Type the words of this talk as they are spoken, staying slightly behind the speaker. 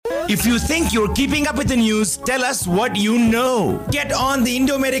If you think you're keeping up with the news, tell us what you know. Get on the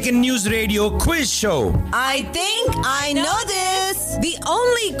Indo-American News Radio quiz show. I think I know this. The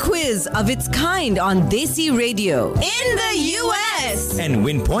only quiz of its kind on Desi Radio in the US. And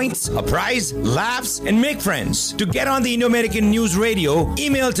win points, a prize, laughs, and make friends. To get on the Indo-American News Radio,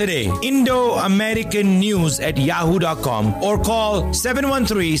 email today indoamericannews@yahoo.com or call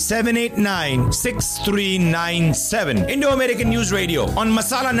 713-789-6397. Indo-American News Radio on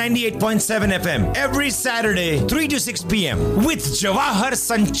Masala 98.7 FM every Saturday 3 to 6 p.m. with Jawahar,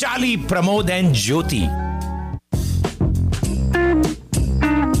 Sanchali, Pramod and Jyoti.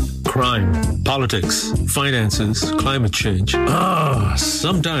 Crime, politics, finances, climate change.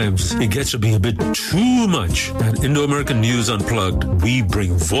 Sometimes it gets to be a bit too much. At Indo-American News Unplugged, we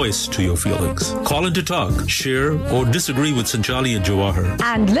bring voice to your feelings. Call in to talk, share, or disagree with Sanchali and Jawahar.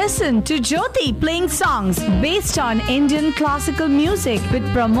 And listen to Jyoti playing songs based on Indian classical music with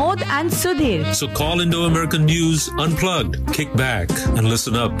Pramod and Sudhir. So call Indo-American News Unplugged. Kick back and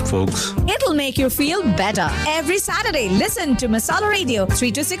listen up, folks. It'll make you feel better. Every Saturday, listen to Masala Radio,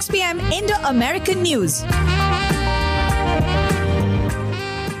 3 to 6 p.m. Indo-American News.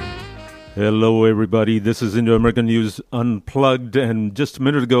 Hello, everybody. This is Indo-American News Unplugged. And just a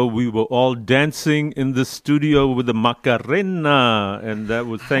minute ago, we were all dancing in the studio with the Macarena. And that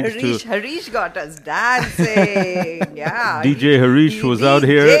was thanks to... Harish got us dancing. Yeah. DJ Harish was out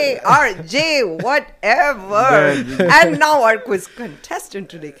here. RJ, whatever. And now our quiz contestant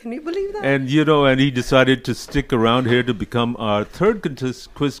today. Can you believe that? And, and he decided to stick around here to become our third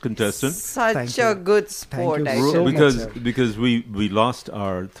quiz contestant. Such a good sport, Thank you so Because we lost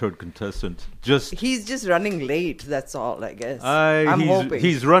our third contestant. He's just running late, that's all, I guess. I'm hoping.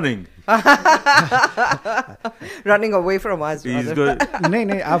 He's running. Running away from us.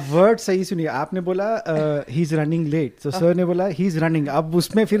 नहीं आप word सही सुनिए. आपने बोला he is running late, तो sir ने बोला he is running. अब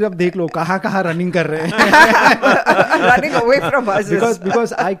उसमें फिर अब देख लो कहाँ रनिंग कर रहे हैं. Running away from us.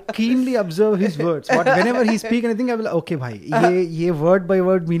 Because I keenly observe his words. Whenever he speak anything, I will okay भाई ये word by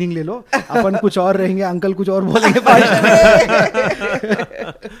word meaning ले लो. अपन कुछ और रहेंगे, अंकल कुछ और बोलेंगे.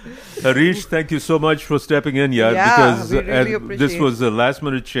 Harish, thank you so much for stepping in, because we really appreciate this was a last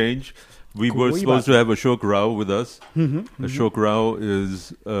minute change. We were supposed to have Ashok Rao with us. Ashok Rao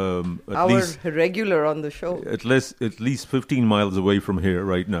is our regular on the show. At least 15 miles away from here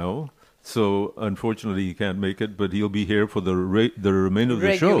right now. So unfortunately he can't make it, but he'll be here for the remainder of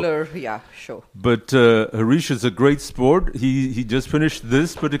the show. Regular, show. But Harish is a great sport. He just finished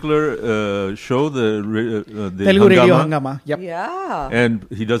this particular show, the Telugu Radio Hangama. Yep. Yeah. And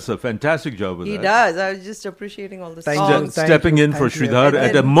he does a fantastic job with that. He does. I was just appreciating all the songs. Stepping in for Sridhar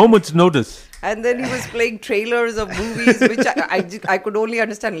at a moment's notice. And then he was playing trailers of movies, which I could only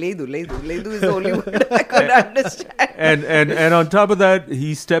understand. Ledu is the only word I could understand. And on top of that,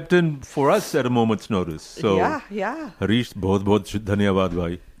 he stepped in for us at a moment's notice. So yeah. Harish, बहुत धन्यवाद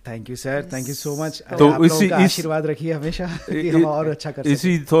भाई. Thank you sir, thank you so much. तो आप लोगों का आशीर्वाद रखिए हमेशा कि हम और अच्छा कर सकें.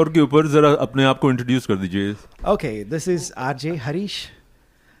 इसी थॉर के ऊपर जरा अपने आप को इंट्रोड्यूस कर दीजिए. Okay, this is RJ Harish.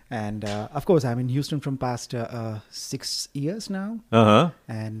 And of course, I'm in Houston from past 6 years now.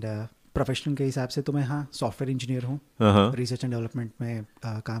 And professional के हिसाब से तो मैं सॉफ्टवेयर इंजीनियर हूँ. रिसर्च एंड डेवलपमेंट में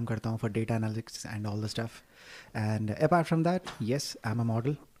काम करता हूँ for data analytics and all the stuff. And apart from that, yes, I am a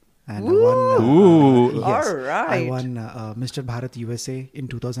model. And I won Mr. Bharat USA in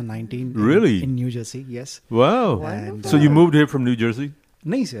 2019. Really? In New Jersey, yes. Wow. And, so you moved here from New Jersey?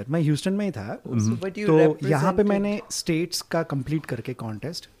 नहीं sir, मैं Houston में ही था. तो यहाँ पे मैंने states का कंप्लीट करके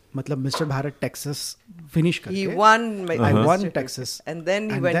कॉन्टेस्ट, मतलब मिस्टर भारत टेक्सास फिनिश करके. I won Texas. And then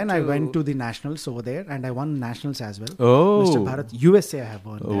I went to the nationals over there and I won nationals as well. Oh. Mr. Bharat USA I have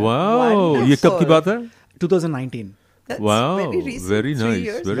won. Wow. ये कब की बात है? 2019. That's wow, very nice,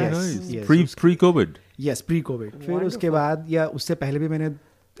 years. very Yes. nice. Yes. Pre-COVID. Yes, pre-COVID. फिर उसके बाद या उससे पहले भी मैंने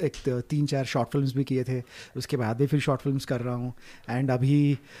एक 3-4 शॉर्ट फिल्म्स भी किए थे. उसके बाद भी फिर शॉर्ट फिल्म्स कर रहा हूँ. एंड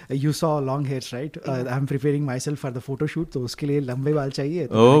अभी you saw long hairs right. I am preparing myself for the photo shoot, तो उसके लिए लंबे बाल चाहिए.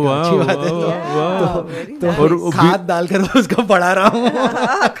 अच्छी बात है. तो खाद डालकर उसको बढ़ा रहा हूँ.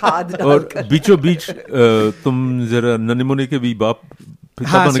 खाद और बीचों बीच तुम जरा नन्हे मुन्ने के भी बाप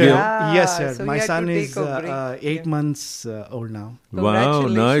पिता बन गए. Yes sir, so my son is 8 months old now. Wow,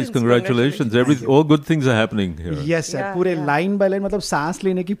 nice, congratulations. All good things are happening here. Yes sir, पूरे लाइन बाय लाइन, मतलब सांस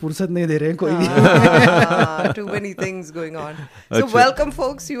लेने की फुर्सत नहीं दे रहे हैं कोई भी. Too many things going on. So welcome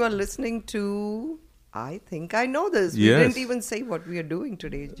folks, you are listening to I think I know this. We didn't even say what we are doing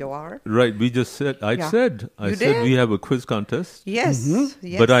today, Jawahar. Right, we just said, I said we have a quiz contest. Yes.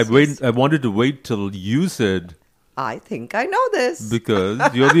 But I wanted to wait till you said I think I know this. Because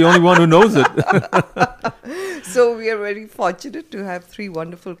you're the only one who knows it. So we are very fortunate to have 3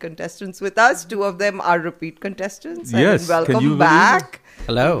 wonderful contestants with us. 2 of them are repeat contestants. Yes. And welcome Can you back.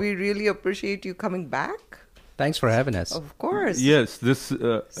 Hello. We really appreciate you coming back. Thanks for having us. Of course. Yes.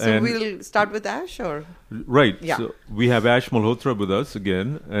 So we'll start with Ash, or? Right. Yeah. So we have Ash Malhotra with us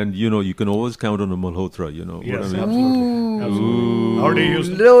again. And, you can always count on a Malhotra, you know. Yes, what I mean? absolutely. How do you use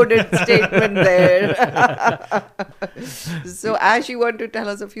Loaded statement there. So Ash, you want to tell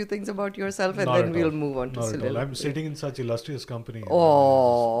us a few things about yourself, and then we'll move on to Salil. I'm sitting in such illustrious company.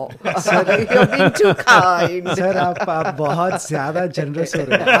 Oh, you're being too kind. Sir आप बहुत ज्यादा generous हो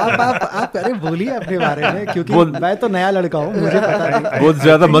रहे हैं. आप अरे बोलिए अपने बारे में, क्योंकि मैं तो नया लड़का हूँ, मुझे पता नहीं. बहुत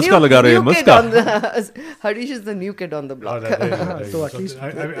ज्यादा मस्का लगा रहे हैं, मस्का. Harish is the new kid on the block. So at least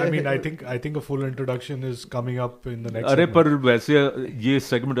I mean, I think a full introduction is coming up in the next. अरे segment. पर वैसे ये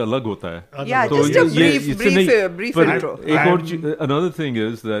सेगमेंट अलग होता है. Yeah, तो just a brief पर intro. एक और another thing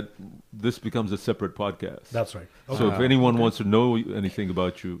is that this becomes a separate podcast. That's right. So if anyone wants to know anything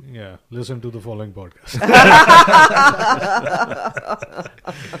about you, Yeah, listen to the following podcast.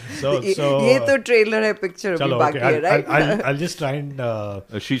 ये तो trailer है, picture अभी Chalo, बाकी okay. है, right? I'll just try and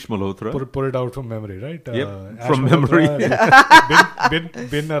Ashish Malhotra. put it out from memory, right? Yep, Ash from Malhotra, memory.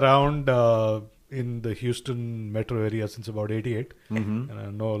 been around in the Houston metro area since about 88. And I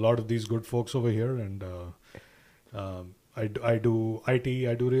know a lot of these good folks over here, and I do IT,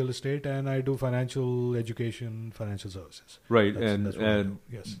 I do real estate, and I do financial education, financial services. Right, That's what I do.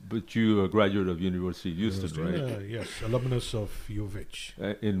 Yes. but you are a graduate of University of Houston, right? Yes, alumnus of UVich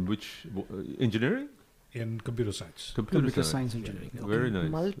In which engineering? in computer science. computer science engineering. Very nice.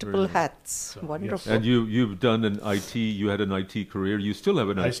 Multiple very nice. hats. So, Wonderful. And you've done an IT. You had an IT career. You still have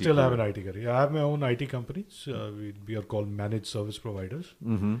an IT. I still career. have an IT career. I have my own IT companies. We are called managed service providers,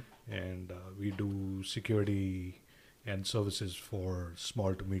 and we do security and services for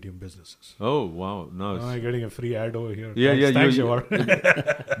small to medium businesses. Oh wow, nice. I'm getting a free ad over here. Yeah, Thanks, you- Jawar.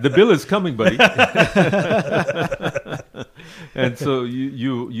 The bill is coming, buddy. And so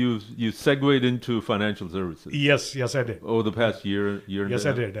you segued into financial services. Yes, I did. Over the past year and Yes, a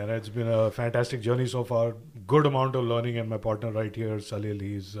I half. did, and it's been a fantastic journey so far. Good amount of learning, and my partner right here, Salil,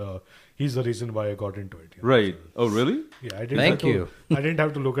 he's the reason why I got into it. you know. Right. Oh, really? Yeah, I didn't. Thank have you. I didn't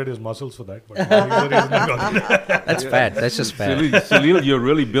have to look at his muscles for that, but he's the reason I got it. That's bad. That's just bad. Salil, you're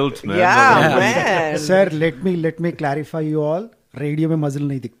really built, man. Yeah, man. Sir, let me clarify you all. Radio में मजल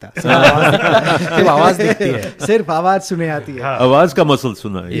नहीं दिखता. सिर्फ आवाज दिखती है. सिर्फ आवाज सुने आती है. आवाज का मसल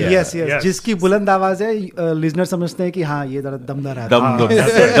सुना है. Yes. जिसकी बुलंद आवाज है, लिजनर समझते हैं कि हाँ ये दमदार है.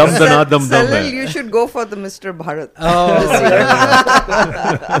 दम Salil, है. you should go for the Mr. Bharat.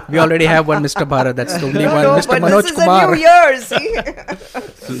 We already have one Mr. Bharat. That's the only one. No, Mr. but Manoj this Kumar. is a new year,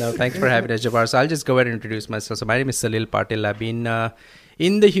 see? No, thanks for having us, Jawar. So I'll just go ahead and introduce myself. So my name is Salil Patil. I've been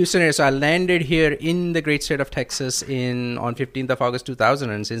in the Houston area. So I landed here in the great state of Texas on 15th of August 2000.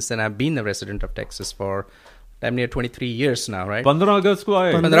 And since then, I've been a resident of Texas for damn near 23 years now, right? 15 अगस्त को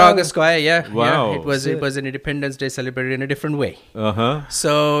आए. 15 August ko aaya, yeah. Wow. Yeah, it was an Independence Day celebrated in a different way. Uh-huh.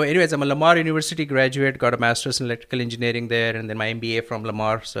 So anyways, I'm a Lamar University graduate, got a master's in electrical engineering there, and then my MBA from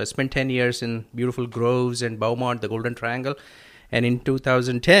Lamar. So I spent 10 years in beautiful Groves and Beaumont, the Golden Triangle. And in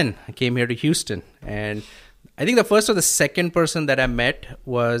 2010, I came here to Houston. And I think the first or the second person that I met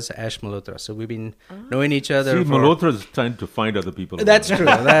was Ash Malhotra. So we've been knowing each other. See, Malhotra is trying to find other people. That's true.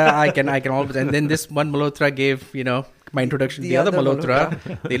 I can always. And then this one Malhotra gave, my introduction to the other Malhotra,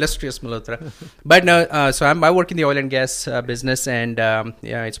 the illustrious Malhotra. But no, so I work in the oil and gas business, and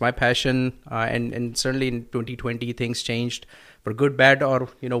it's my passion. And certainly in 2020, things changed for good, bad, or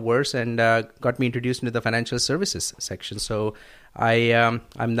worse, and got me introduced into the financial services section. So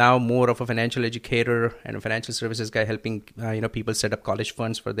I'm now more of a financial educator and a financial services guy, helping people set up college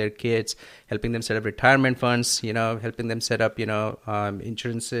funds for their kids, helping them set up retirement funds, helping them set up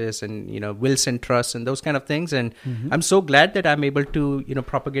insurances and wills and trusts and those kind of things. And I'm so glad that I'm able to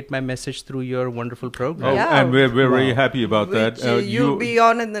propagate my message through your wonderful program. Oh, Yeah. and we're very happy about Which that. you'll be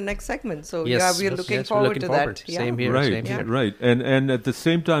on in the next segment. So we're looking forward to that. Yeah. Same here. Right, Same here. right. And at the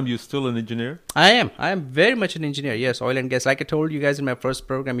same time, you're still an engineer? I am very much an engineer. Yes, oil and gas. Like I told you guys in my first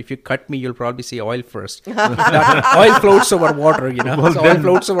program, if you cut me, you'll probably see oil first. Oil floats over water, Well, so then- oil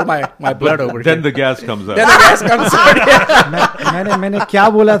floats over my blood over Then here. the gas comes out. Then the gas comes out. मैंने क्या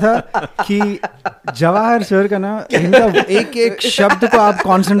बोला था कि Jawahar sir का ना इनका एक एक शब्द को आप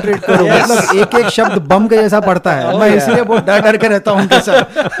कंसंट्रेट करो, मतलब एक एक शब्द बम के जैसा पड़ता है. मैं इसलिए बहुत डर के रहता हूँ उनके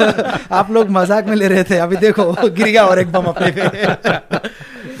साथ. आप लोग मजाक में ले रहे थे, अभी देखो गिर गया और एक बम अपने पे.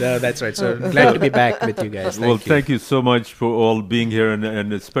 That's right. So glad to be back with you guys. Thank you so much for all being here,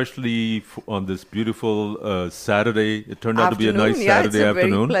 and especially on this beautiful Saturday. It turned out to be a nice Saturday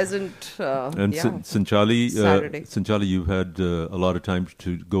afternoon. Very pleasant. And Sanchali, you've had a lot of time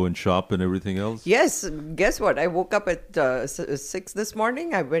to go and shop and everything else. Yes. Guess what? I woke up at 6 this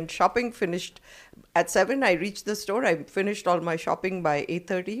morning. I went shopping. Finished at 7. I reached the store. I finished all my shopping by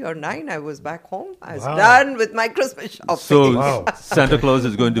 8:30 or 9. I was back home. I was done with my Christmas shopping. So Santa Claus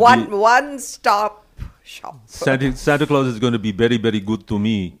is going to be one-stop shop. Santa Claus is going to be very, very good to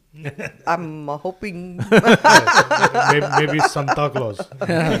me. I'm hoping. Maybe Santa Claus.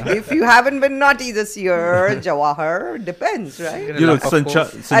 If you haven't been naughty this year, Jawahar, depends, right?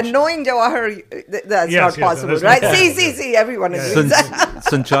 And knowing Jawahar, that's not possible, right? See, everyone agrees.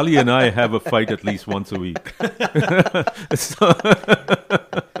 Sanchali and I have a fight at least once a week.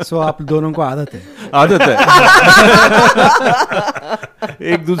 So आप दोनों को आदत है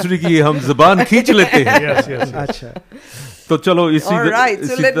एक दूसरे की हम ज़बान खींच लेते हैं. अच्छा. So chalo, all right,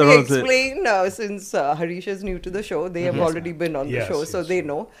 so let me explain, since Harish is new to the show, they have already been on the show, so they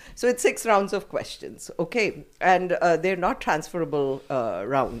know. So it's 6 rounds of questions, okay? And they're not transferable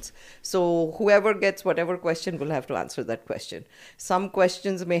rounds. So whoever gets whatever question will have to answer that question. Some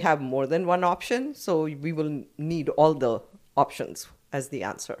questions may have more than one option, so we will need all the options as the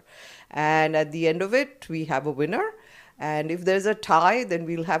answer. And at the end of it, we have a winner. And if there's a tie, then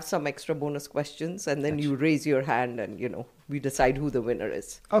we'll have some extra bonus questions. And then you raise your hand and, we decide who the winner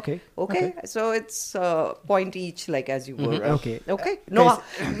is. Okay. So it's point each, like as you were. Okay. No,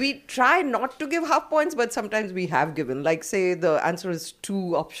 we try not to give half points, but sometimes we have given. Like say the answer is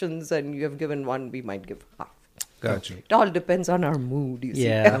 2 options and you have given 1, we might give half. Gotcha. It all depends on our mood, you see.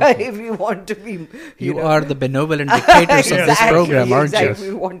 If we want to be... You are the benevolent dictators of this program, aren't you?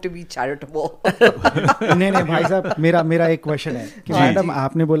 We want to be charitable. नहीं भाई साहब मेरा एक question है कि madam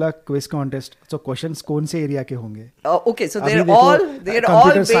आपने बोला quiz contest तो क्वेश्चंस कौन से एरिया के होंगे? Okay, so they're all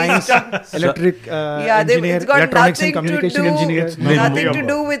computer science, electric engineer, electronics and communication engineer. Nothing to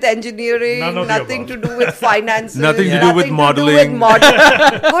do with engineering, nothing to do with finance, nothing to do with modeling.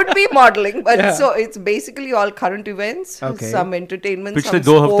 Could be modeling, but so it's basically all current events, some entertainment, पिछले some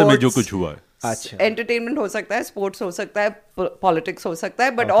 2 हफ्ते में जो कुछ हुआ है. अच्छा. Entertainment हो सकता है, sports हो सकता है, politics हो सकता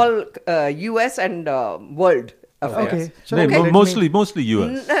है, but all US and world affairs. Mostly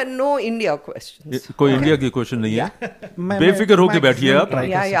US. No India questions. कोई इंडिया के क्वेश्चन नहीं है. बेफिक्र होके बैठिए आप.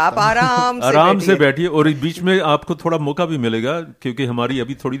 आप आराम से बैठिए और बीच में आपको थोड़ा मौका भी मिलेगा क्योंकि हमारी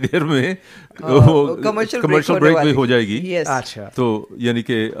अभी थोड़ी देर में कमर्शियल ब्रेक भी हो जाएगी. अच्छा. तो यानी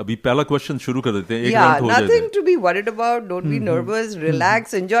कि अभी पहला क्वेश्चन शुरू कर देते हैं. एक राउंड हो जाएगा. Nothing to be worried about. Don't be nervous. Relax.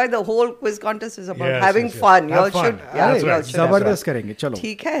 Enjoy the whole quiz contest is about having fun. You all should. जबरदस्त करेंगे. चलो.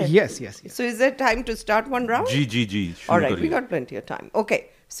 ठीक है. Yes. So is there time to start one round? Ji. All right, we got plenty of time. Okay,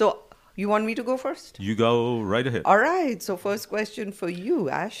 so you want me to go first? You go right ahead. All right, so first question for you,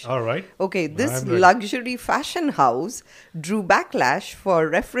 Ash. All right. Okay, this luxury fashion house drew backlash for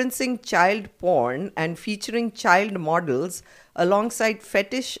referencing child porn and featuring child models alongside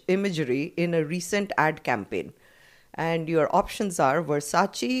fetish imagery in a recent ad campaign. And your options are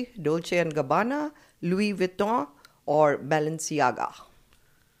Versace, Dolce & Gabbana, Louis Vuitton, or Balenciaga.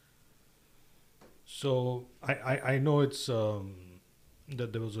 So I know it's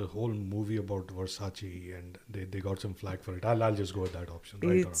that there was a whole movie about Versace and they got some flag for it. I'll just go with that option.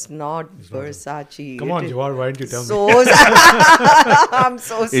 It's not Versace. Come on, Jawahar, why didn't you tell me? I'm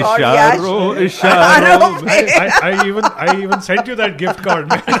so sorry, Ash. I even sent you that gift card,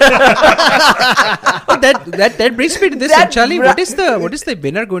 man. that brings me to this. Charlie, what is the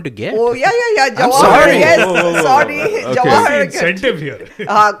winner going to get? Oh yeah. Jawahar, I'm sorry. Yes, sorry. Okay. Jawahar. The incentive here.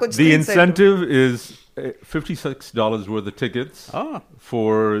 The incentive is $56 worth of tickets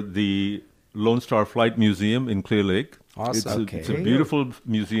for the Lone Star Flight Museum in Clear Lake. Awesome. It's a beautiful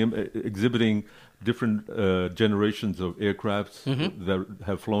museum exhibiting different generations of aircrafts that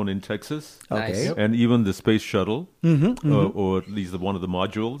have flown in Texas. Nice. And even the space shuttle, or at least one of the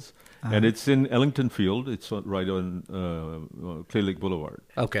modules. And it's in Ellington Field. It's right on Clear Lake Boulevard.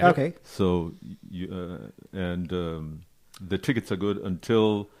 Okay. So, the tickets are good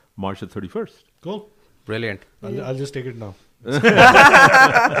until March the 31st. Cool. Brilliant. I'll just take it now.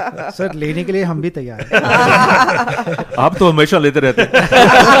 Sir लेने के लिए हम भी तैयार हैं. आप तो हमेशा लेते रहते हैं.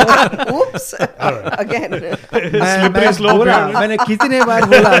 Oops. Again. मैंने कितने बार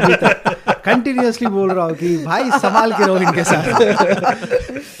बोला अभी तक, कंटिन्यूअसली बोल रहा हूँ कि भाई संभाल के रहो इनके साथ.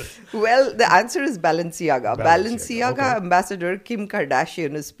 Well, the answer is Balenciaga. Balenciaga ambassador Kim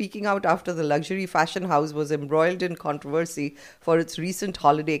Kardashian is speaking out after the luxury fashion house was embroiled in controversy for its recent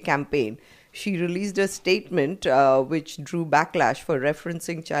holiday campaign. she released a statement which drew backlash for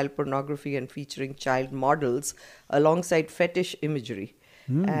referencing child pornography and featuring child models alongside fetish imagery.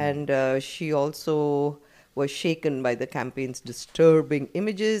 And she also was shaken by the campaign's disturbing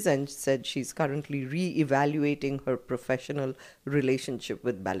images and said she's currently re-evaluating her professional relationship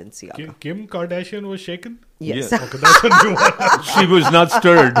with Balenciaga. Kim Kardashian was shaken? Yes. Okay, that's a new one. She was not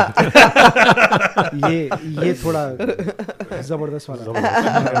stirred. ये थोड़ा जबरदस्त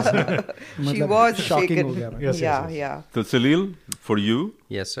वाला. She was shocking shaken. Yes. So Salil, for you.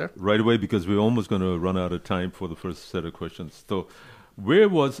 Yes, sir. Right away, because we're almost going to run out of time for the first set of questions. So, where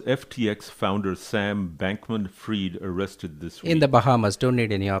was FTX founder Sam Bankman-Fried arrested this week? In the Bahamas. Don't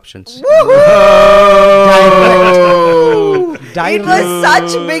need any options. It was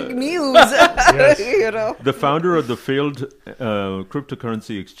such big news. You know. The founder of the failed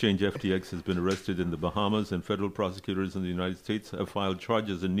cryptocurrency exchange FTX has been arrested in the Bahamas, and federal prosecutors in the United States have filed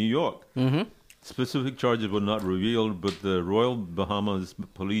charges in New York. Specific charges were not revealed, but the Royal Bahamas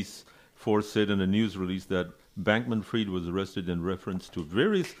Police Force said in a news release that Bankman-Fried was arrested in reference to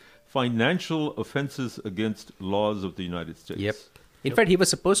various financial offenses against laws of the United States. In fact, he was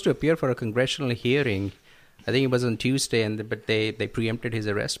supposed to appear for a congressional hearing. I think it was on Tuesday, but they preempted his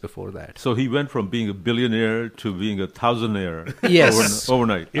arrest before that. So he went from being a billionaire to being a thousandaire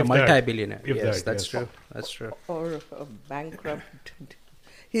overnight. A multi-billionaire. Yes, that's true. That's true. Or a bankrupt.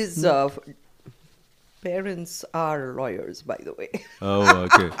 His parents are lawyers, by the way. Oh,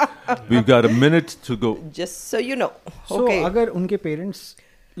 okay. We've got a minute to go. Just so you know. So, Okay. अगर उनके parents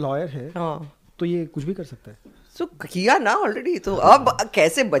lawyer है, तो ये कुछ भी कर सकता है. So किया ना already. तो अब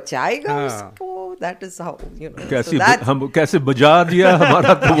कैसे बचाएगा उसको? That is how, you know. कैसे बजा दिया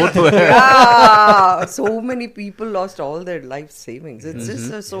हमारा तो वो तो है. Yeah. So many people lost all their life savings. It's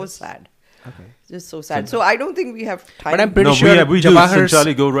just so sad. Okay. Just so sad. So I don't think we have time. But I'm pretty sure we do.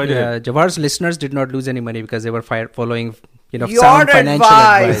 Sanchali, go right ahead. Jawahar's listeners did not lose any money because they were following, your sound financial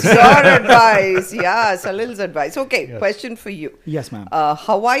advice. Your advice. Yeah, Salil's advice. Okay, question for you. Yes, ma'am.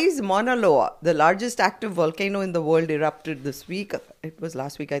 Hawaii's Mauna Loa, the largest active volcano in the world, erupted this week. It was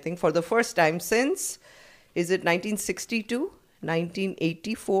last week, I think, for the first time since, is it 1962,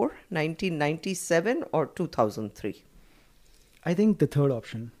 1984, 1997, or 2003? I think the third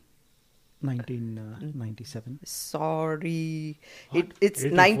option. 1997. Sorry. It's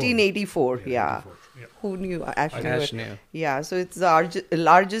 1984. Yeah. Who knew? Ash knew. Yeah, so it's the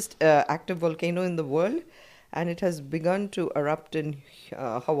largest active volcano in the world, and it has begun to erupt in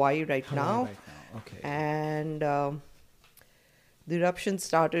Hawaii right now. Okay. And the eruption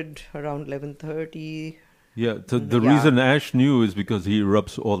started around 11:30. Yeah, so the reason Ash knew is because he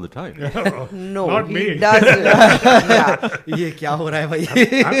erupts all the time. No, not he me. doesn't. ये क्या हो रहा है भाई?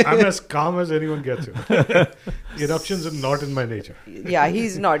 I'm as calm as anyone gets. Eruptions are not in my nature. Yeah,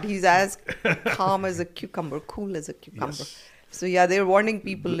 he's not. He's as calm as a cucumber, cool as a cucumber. Yes. So yeah, they're warning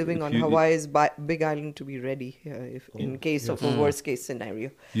people living on Hawaii's Big Island to be ready if in case of a worst case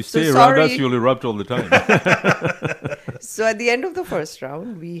scenario. You stay around us, you'll erupt all the time. So at the end of the first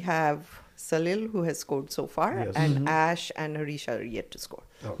round, we have Salil, who has scored so far, and Ash and Harisha are yet to score.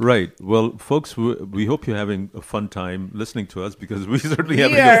 Okay. Right. Well, folks, we hope you're having a fun time listening to us, because we certainly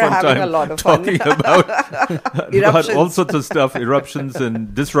having a fun time a lot of talking fun. about all sorts of stuff, eruptions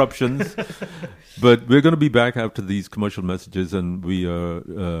and disruptions. But we're going to be back after these commercial messages, and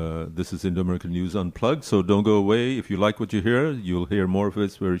this is Indo-American News Unplugged, so don't go away. If you like what you hear, you'll hear more of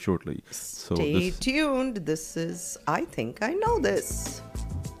this very shortly. So Stay tuned. This is I Think I Know This.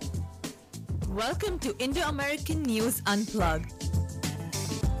 Welcome to Indo-American News Unplugged.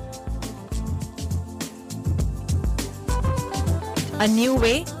 A new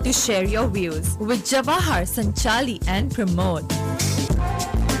way to share your views with Jawahar, Sanchali and Pramod.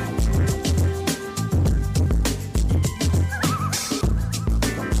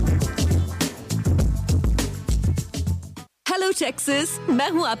 Hello Texas, मैं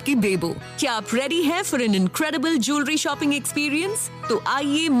हूँ आपकी बेबो। क्या आप ready हैं for an incredible jewellery shopping experience? तो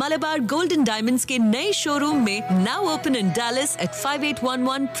आइए Malabar golden diamonds के नए शोरूम में now open in Dallas at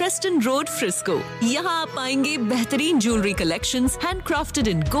 5811 Preston Road, Frisco. यहाँ आप पाएंगे बेहतरीन jewellery collections handcrafted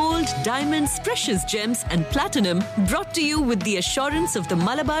in gold, diamonds, precious gems and platinum, brought to you with the assurance of the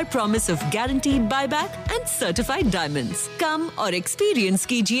Malabar promise of guaranteed buyback and certified diamonds. Come और experience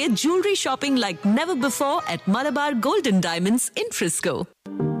कीजिए jewelry shopping like never before at Malabar Golden Diamonds in Frisco.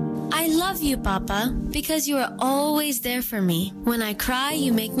 I love you, Papa, because you are always there for me. When I cry,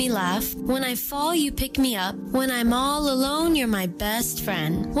 you make me laugh. When I fall, you pick me up. When I'm all alone, you're my best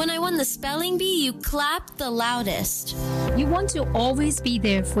friend. When I won the spelling bee, you clapped the loudest. You want to always be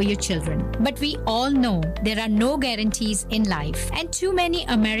there for your children. But we all know there are no guarantees in life. And too many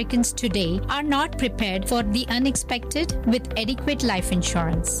Americans today are not prepared for the unexpected with adequate life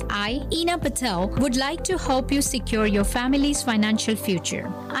insurance. I, Ina Patel, would like to help you secure your family's financial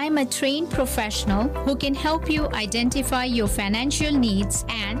future. I am a trained professional who can help you identify your financial needs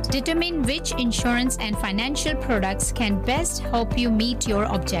and determine which insurance and financial products can best help you meet your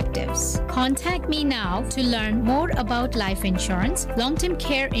objectives. Contact me now to learn more about life insurance, long-term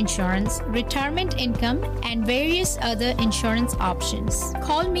care insurance, retirement income, and various other insurance options.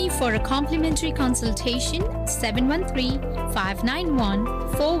 Call me for a complimentary consultation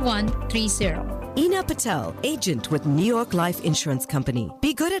 713-591-4130. Ina Patel, agent with New York Life Insurance Company.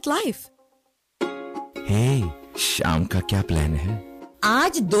 Be good at life. Hey, शाम का क्या plan है?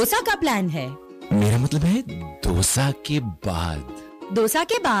 आज डोसा का plan है. मेरा मतलब है डोसा के बाद. डोसा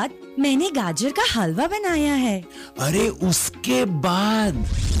के बाद मैंने गाजर का हलवा बनाया है. अरे उसके बाद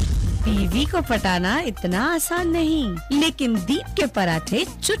बीवी को पटाना इतना आसान नहीं, लेकिन दीप के पराठे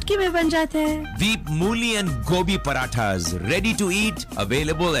चुटकी में बन जाते हैं. Deep Mooli and Gobi Parathas, ready to eat,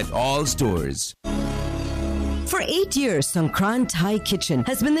 available at all stores. For 8 years, Songkran Thai Kitchen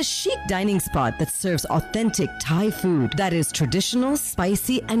has been the chic dining spot that serves authentic Thai food that is traditional,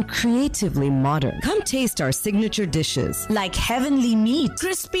 spicy, and creatively modern. Come taste our signature dishes like heavenly meat,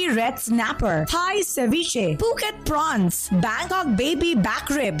 crispy red snapper, Thai ceviche, Phuket prawns, Bangkok baby back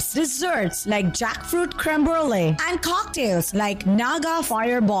ribs, desserts like jackfruit creme brulee, and cocktails like Naga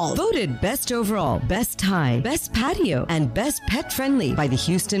fireball. Voted best overall, best Thai, best patio, and best pet friendly by the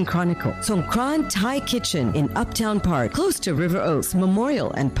Houston Chronicle. Songkran Thai Kitchen in Uptown Park, close to River Oaks,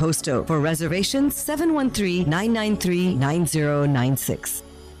 Memorial, and Posto. For reservations, 713-993-9096.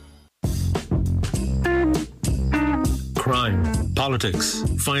 Crime, politics,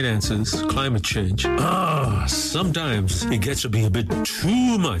 finances, climate change. Sometimes it gets to be a bit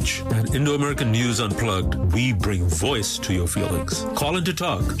too much. At Indo-American News Unplugged, we bring voice to your feelings. Call in to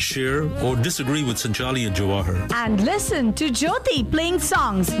talk, share, or disagree with Sanchali and Jawahar. And listen to Jyoti playing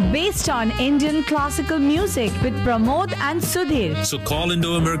songs based on Indian classical music with Pramod and Sudhir. So call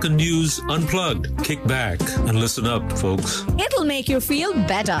Indo-American News Unplugged. Kick back and listen up, folks. It'll make you feel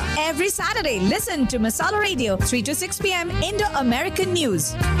better. Every Saturday, listen to Masala Radio, 3 to 6 p.m. Indo-American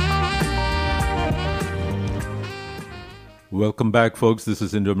News. Welcome back, folks. This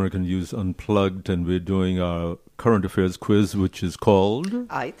is Indo-American News Unplugged, and we're doing our current affairs quiz, which is called...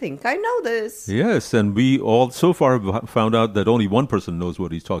 I think I know this. Yes, and we all so far have found out that only one person knows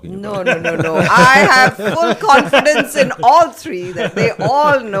what he's talking about. No. I have full confidence in all three that they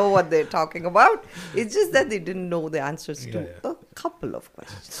all know what they're talking about. It's just that they didn't know the answers to a couple of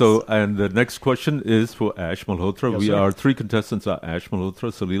questions. So, and the next question is for Ash Malhotra. Yes, Our three contestants are Ash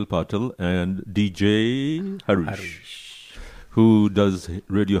Malhotra, Salil Patil, and DJ Harish, who does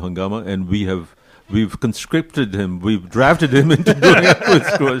Radio Hungama, and we've conscripted him, we've drafted him into doing a quiz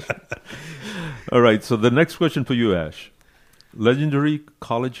question. All right, so the next question for you, Ash. Legendary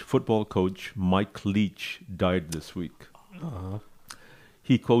college football coach Mike Leach died this week.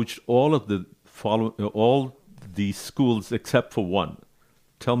 He coached all the schools except for one.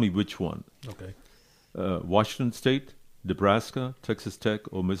 Tell me which one. Okay. Washington State, Nebraska, Texas Tech,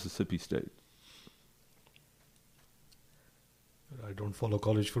 or Mississippi State? I don't follow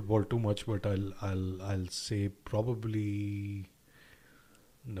college football too much, but I'll say probably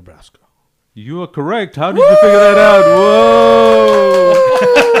Nebraska. You are correct. How did you figure that out? Whoa!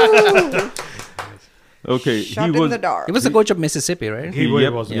 Okay, Shot in the dark. He was the coach of Mississippi, right? He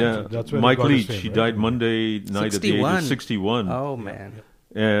was. Yeah. That's where Mike Leach. fame, He right? died Monday night at the age of 61. Oh, man.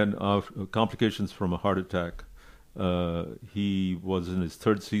 And complications from a heart attack. He was in his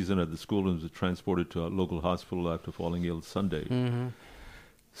third season at the school and was transported to a local hospital after falling ill Sunday. Mm-hmm.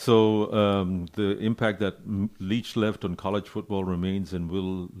 So the impact that Leach left on college football remains and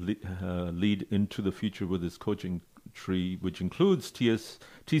will lead into the future with his coaching tree, which includes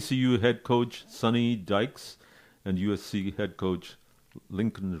TCU head coach Sonny Dykes and USC head coach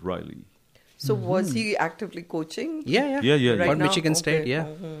Lincoln Riley. So was he actively coaching? Yeah. Right on now? Michigan State, Okay. yeah.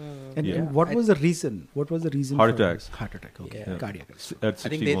 And what was the reason? What was the reason? Heart for attacks. Heart attack. Okay. Yeah. Cardiac. At I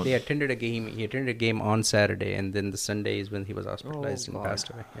think 61. they attended a game. He attended a game on Saturday, and then the Sunday is when he was hospitalized and passed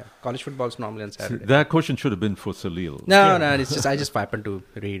away. Yeah. College football is normally on Saturday. That question should have been for Salil. No, it's just I just happened to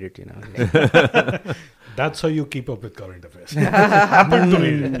read it, That's how you keep up with current affairs. Happened to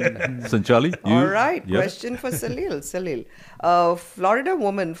read it. Sanchali? All right. Question for Salil. A Florida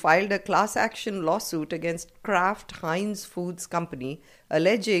woman filed a class action lawsuit against Kraft Heinz Foods Company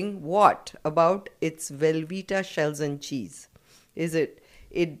alleging what about its Velveeta shells and cheese? Is it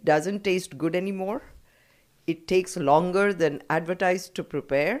doesn't taste good anymore? it takes longer than advertised to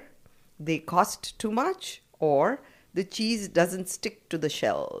prepare, they cost too much, or the cheese doesn't stick to the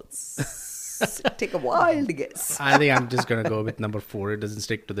shells. Take a wild guess. I think I'm just going to go with number 4. It doesn't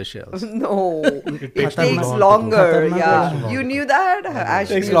stick to the shells. No, it takes longer. Yeah, you knew that?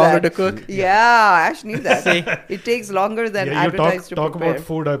 Ash it takes knew longer that. to cook? Yeah, Ash knew that. It takes longer than advertised to talk prepare. about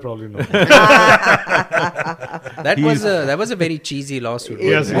food, I probably know. That was a very cheesy lawsuit.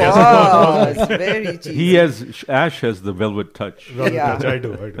 It was very cheesy. Ash has the velvet touch. Yeah. I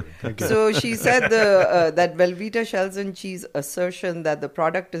do. Thank you. So she said that Velveeta Shells and Cheese assertion that the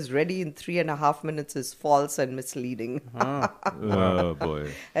product is ready in 3.5 minutes is false and misleading. Oh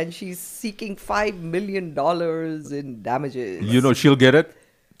boy. And she's seeking $5 million in damages. You know she'll get it?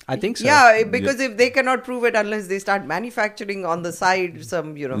 I think so. Yeah, because if they cannot prove it unless they start manufacturing on the side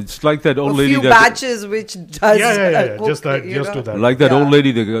some, It's like that old a lady few batches which does cook, just do that. Like that old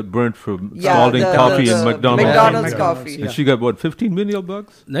lady that got burnt from scalding coffee in McDonald's. McDonald's coffee. And she got what, $15 million?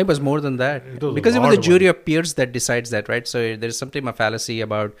 No, it was more than that. Because it was the jury of peers that decides that, right? So there's something a fallacy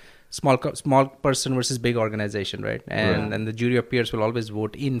about small person versus big organization, right? And the jury of peers will always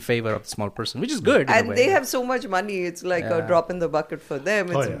vote in favor of the small person, which is good. And they have so much money; it's like a drop in the bucket for them.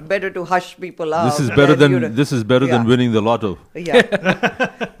 It's better to hush people up. This is better than winning the lotto. Yeah,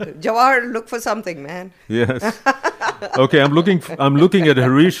 Jawahar, look for something, man. Yes. Okay, I'm looking at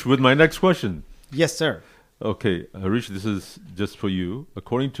Harish with my next question. Yes, sir. Okay, Harish, this is just for you.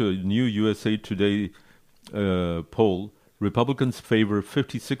 According to a new USA Today poll, Republicans favor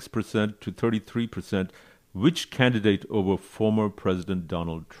 56% to 33%. Which candidate over former President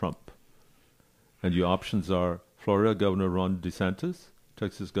Donald Trump? And your options are Florida Governor Ron DeSantis,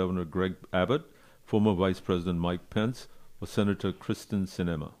 Texas Governor Greg Abbott, former Vice President Mike Pence, or Senator Kristen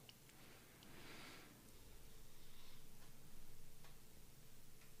Sinema.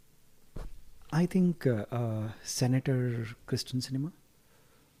 I think Senator Kristen Sinema.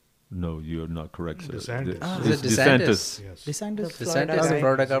 No, you're not correct, sir. DeSantis. It's DeSantis. Yes. DeSantis, the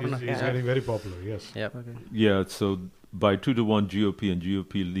Florida governor. He's getting very popular, yes. Yep. Okay. Yeah, so by 2-1 GOP and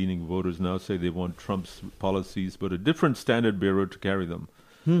GOP-leaning voters now say they want Trump's policies, but a different standard bearer to carry them.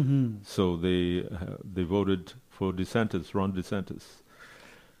 So they voted for DeSantis, Ron DeSantis.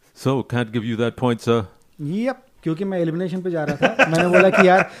 So, can't give you that point, sir. Yep. क्योंकि मैं elimination पे जा रहा था मैंने बोला कि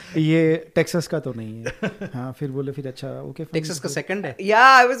यार ये टेक्सास का तो नहीं है हाँ फिर बोले फिर अच्छा ओके टेक्सास का सेकंड है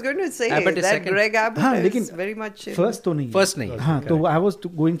Yeah, I was going to say that Greg Abbott is very much first तो नहीं फर्स्ट नहीं हाँ तो I was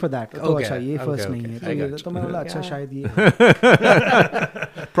going for that तो अच्छा ये फर्स्ट नहीं है तो मैं बोला अच्छा शायद ये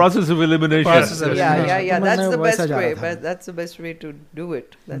Process of elimination. Yeah. That's the best way. But that's the best way to do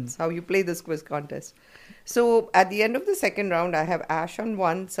it. That's how you play this quiz contest. So at the end of the second round, I have Ash on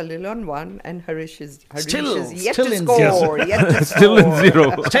 1, Salil on 1, and Harish is yet to score. Still in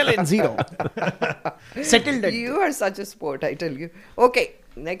zero. Still in zero. Settled it. You are such a sport, I tell you. Okay,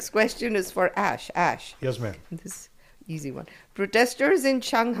 next question is for Ash. Ash. Yes, ma'am. This easy one. Protesters in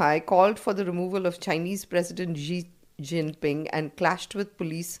Shanghai called for the removal of Chinese President Xi Jinping and clashed with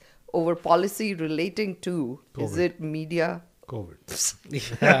police over policy relating to, COVID. Is it media? COVID.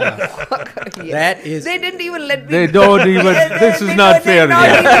 That is. They didn't even let me. They don't even. This is not fair.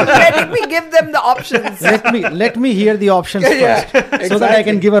 They're not even letting me give them the options. Let me hear the options first, so that I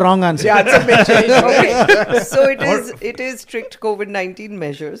can give a wrong answer. Yeah, it's a bit changed. Okay. So it is strict COVID-19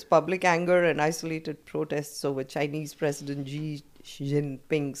 measures, public anger, and isolated protests over Chinese President Xi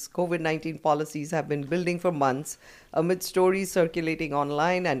Jinping's COVID-19 policies have been building for months amid stories circulating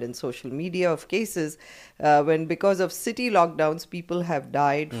online and in social media of cases when, because of city lockdowns, people have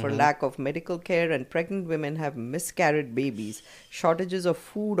died for lack of medical care and pregnant women have miscarried babies. Shortages of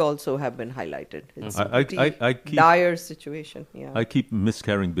food also have been highlighted. It's a dire situation. Yeah. I keep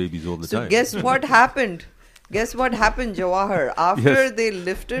miscarrying babies all the time. So guess what happened? Guess what happened, Jawahar? After they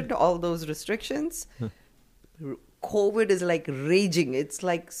lifted all those restrictions, COVID is like raging. It's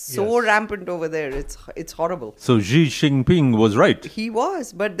like so rampant over there. It's horrible. So Xi Jinping was right. He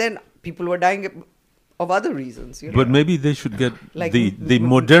was, but then people were dying of other reasons. But maybe they should get the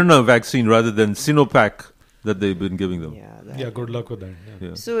Moderna vaccine rather than Sinovac that they've been giving them. Yeah, good luck with that.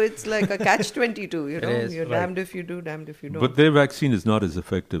 Yeah. So it's like a catch-22, you know. You're damned if you do, damned if you don't. But their vaccine is not as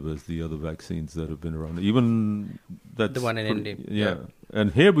effective as the other vaccines that have been around. Even that's the one in India. Yeah.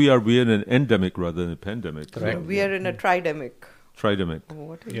 And here we are in an endemic rather than a pandemic. Correct. So, we are in a tridemic. Tridemic. Oh,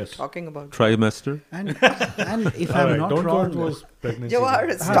 what are you talking about? Trimester. And if I'm not wrong,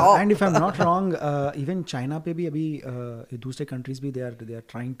 Jawahar, stop. And if I'm not wrong, even China पे भी अभी दूसरे countries भी they are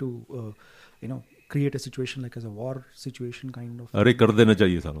trying to create a situation like as a war situation kind of. अरे कर देना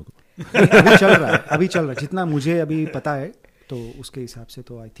चाहिए सालों को. अभी चल रहा है जितना मुझे अभी पता है तो उसके हिसाब से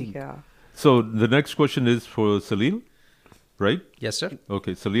तो I think. Yeah. So the next question is for Salil, right? Yes, sir.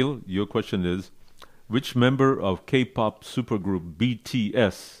 Okay, Salil, your question is, which member of K-pop supergroup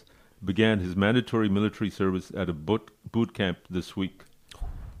BTS began his mandatory military service at a boot camp this week?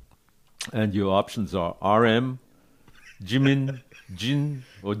 And your options are RM, Jimin, Jin,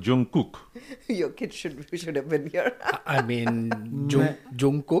 or Jungkook. Your kid should have been here. I mean,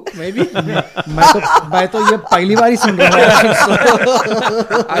 Jungkook maybe. मैं तो ये पहली बार ही सुन रहा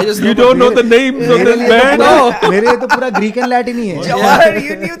हूँ. You don't know the names of this band? No, मेरे तो पूरा Greek and Latin ही है. Jawahar,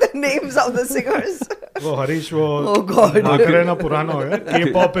 you knew the names of the singers. वो हरीश वो Oh God. ना पुराना हो गया.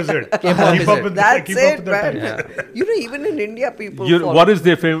 K-pop is it. K-pop is That's it, man. Yeah. You know, even in India, people. What is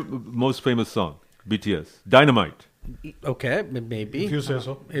their most famous song? BTS. Dynamite. Okay, maybe. If you say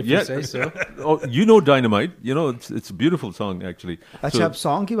so. If you say so. Oh, you know Dynamite. You know, it's a beautiful song, actually. अच्छा, अब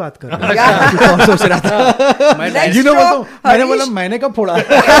song की बात कर रहे हैं. कौन सोच रहा था? You know what? मैंने बोला मैंने कब फोड़ा?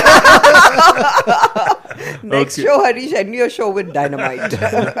 Next show, Harish, end your show with Dynamite.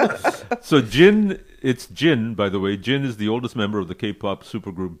 So Jin, it's Jin, by the way. Jin is the oldest member of the K-pop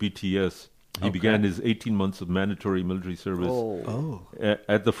supergroup BTS. He began his 18 months of mandatory military service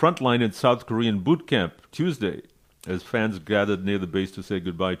at the front line in South Korean boot camp Tuesday, as fans gathered near the base to say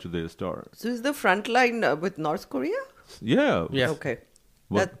goodbye to their star. So is the front line with North Korea? Yeah. Okay.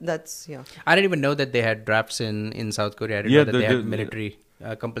 That's I didn't even know that they had drafts in South Korea. I didn't know that they had military.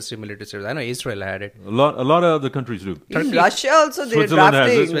 Compulsory military service. I know Israel had it. A lot of other countries do. In Russia also they're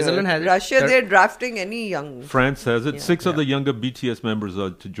drafting. Switzerland has it. Russia they're drafting any young. France has it. 6 of the younger BTS members are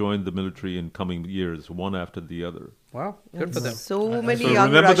to join the military in coming years, one after the other. Wow, good for them. So many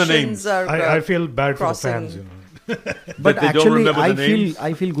young Russians are. I feel bad for the fans, you know. But actually,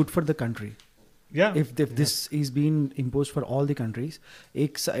 I feel good for the country. Yeah. If this is being imposed for all the countries,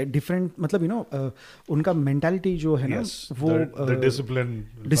 एक different मतलब उनका mentality जो है ना वो the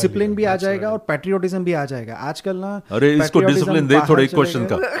discipline भी आ जाएगा और patriotism भी आ जाएगा. आजकल ना अरे इसको discipline दे थोड़ा एक question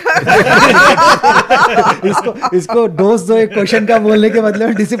का. इसको dose दो एक question का बोलने के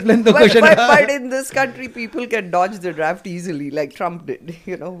मतलब discipline दो question का. But in this country, people can dodge the draft easily, like Trump did,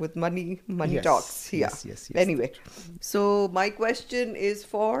 with money talks. Yes. Anyway, so my question is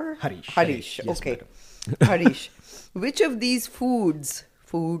for Harish. Okay. Harish, which of these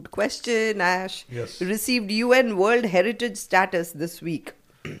food question, Ash, received UN World Heritage status this week?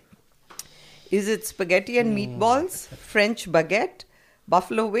 Is it spaghetti and meatballs, French baguette,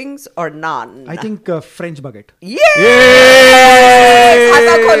 buffalo wings, or naan? I think French baguette. Yay!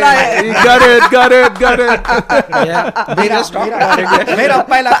 Got it. Yeah. They just talked about it.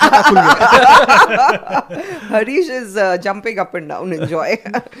 Harish is jumping up and down in joy.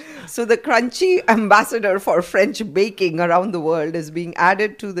 So the crunchy ambassador for French baking around the world is being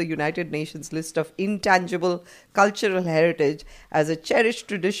added to the United Nations list of intangible cultural heritage as a cherished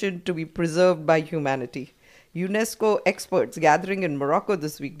tradition to be preserved by humanity. UNESCO experts gathering in Morocco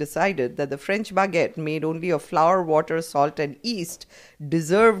this week decided that the French baguette, made only of flour, water, salt and yeast,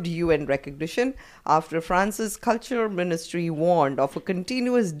 deserved UN recognition after France's culture ministry warned of a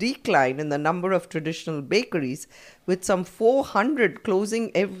continuous decline in the number of traditional bakeries, with some 400 closing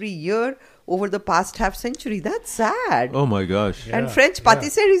every year over the past half century. That's sad. Oh my gosh. And French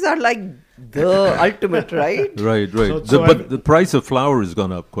patisseries are like the ultimate, right? Right. But the price of flour has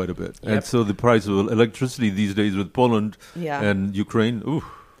gone up quite a bit. Yep. And so the price of electricity these days with Poland and Ukraine, ooh.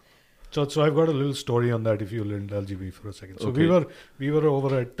 So I've got a little story on that if you'll indulge me for a second. So we were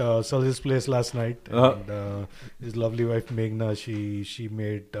over at Salil's place last night, and his lovely wife Meghna, she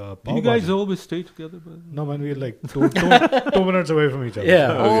made pav bhaji. You guys always stay together? No man, we're like two minutes away from each other.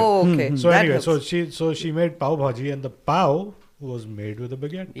 Yeah. Oh, okay. So anyway, so she made pav bhaji, and the pav was made with a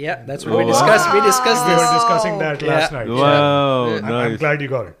baguette. Yeah, that's what we discussed. We discussed We this. were discussing that last night. Wow, nice. I'm glad you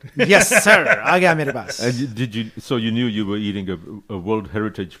got it. Yes, sir. आ गया मेरे पास. And so you knew you were eating a World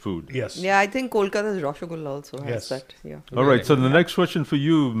Heritage food? Yes. Yeah, I think Kolkata's Rasgulla also has that. Yeah. All right. So the next question for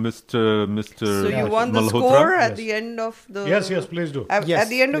you, Mr. So you want the Malhotra? score at the end of the. Yes, please do. At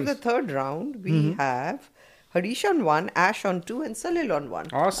the end of the third round, we have Harish on 1, Ash on 2, and Salil on 1.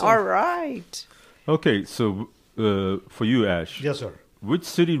 Awesome. All right. Okay, so for you, Ash. Yes, sir. Which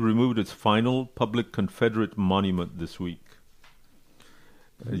city removed its final public Confederate monument this week?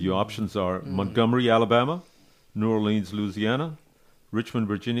 Your options are Montgomery, Alabama, New Orleans, Louisiana, Richmond,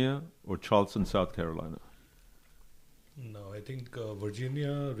 Virginia, or Charleston, South Carolina. No, I think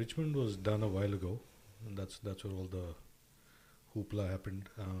Richmond was done a while ago. And that's where all the hoopla happened.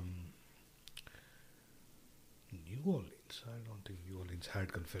 New Orleans. I don't think New Orleans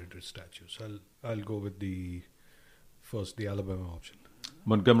had Confederate statues. I'll go with the Alabama option.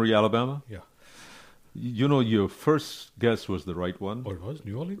 Montgomery, Alabama? Yeah. You know, your first guess was the right one. Oh, it was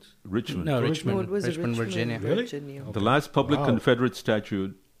New Orleans? Richmond. No, Richmond. No, it was Richmond, Virginia. Really? Okay. The last public Confederate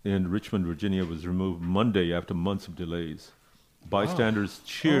statue in Richmond, Virginia was removed Monday after months of delays. Bystanders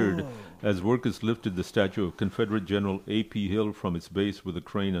cheered as workers lifted the statue of Confederate General A.P. Hill from its base with a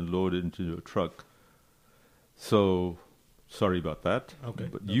crane and lowered it into a truck. So, sorry about that. Okay.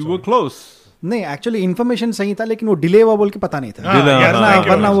 But you were close. नहीं actually information सही था लेकिन वो delay हुआ बोल के पता नहीं था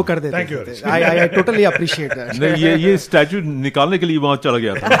वरना वो कर देते थे आई टोटली अप्रिशिएट दैट नहीं ये स्टैचू निकालने के लिए वहां चला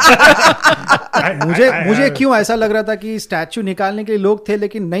गया था मुझे क्यों ऐसा लग रहा था कि स्टैचू निकालने के लिए लोग थे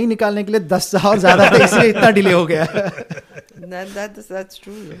लेकिन नहीं निकालने के लिए 10 और ज्यादा थे इसलिए इतना डिले हो गया That's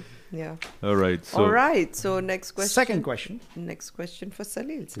true. Yeah. All right. So next question. Second question. Next question for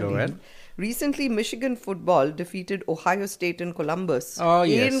Salil. Go ahead. Recently, Michigan football defeated Ohio State in Columbus. Oh,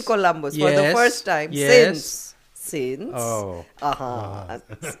 yes. In Columbus for the first time since. Oh.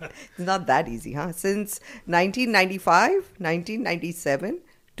 It's not that easy, huh? Since 1995, 1997,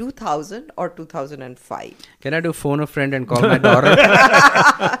 2000 or 2005. Can I do phone a friend and call my daughter?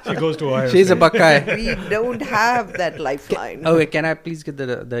 She goes to Ohio She's State. a Buckeye. We don't have that lifeline. Wait, can I please get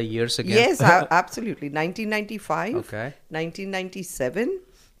the years again? Yes, absolutely. 1995, Okay. 1997,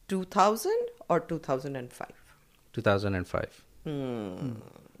 2000 or 2005. 2005.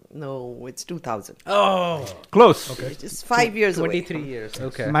 No, it's 2000. Oh, close. Okay. Just 5 years 23 away. years.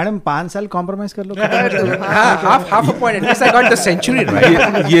 Okay. Madam 5 साल compromise कर लो half a point. At least I got the century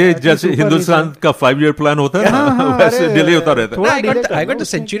right. ये जैसे हिंदुस्तान का 5-year plan होता है ना वैसे delay होता रहता है I got the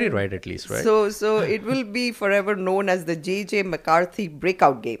century right at least, right? So it will be forever known as the J.J. McCarthy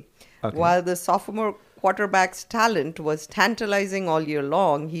breakout game. Okay. While the sophomore quarterback's talent was tantalizing all year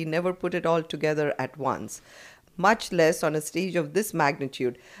long, he never put it all together at once, much less on a stage of this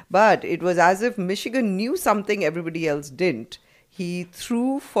magnitude. But it was as if Michigan knew something everybody else didn't. He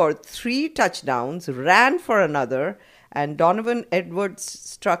threw for 3 touchdowns, ran for another, and Donovan Edwards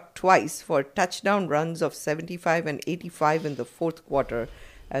struck twice for touchdown runs of 75 and 85 in the fourth quarter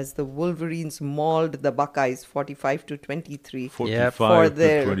as the Wolverines mauled the Buckeyes 45 to 23. 45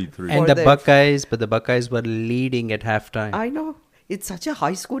 to 23. And the Buckeyes were leading at halftime. I know. It's such a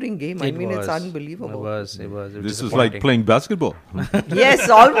high-scoring game. It's unbelievable. It was. This is like playing basketball. Yes,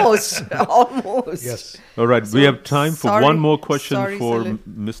 almost. Almost. Yes. All right, we have time for one more question for Salil.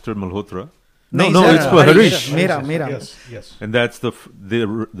 Mr. Malhotra. No, it's for Harish. मेरा Yes. And that's the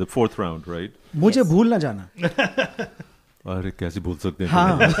fourth round, right? मुझे भूल ना जाना अरे कैसे भूल सकते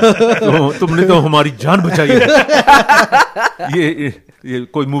हैं तुमने तो हमारी जान बचाई है ये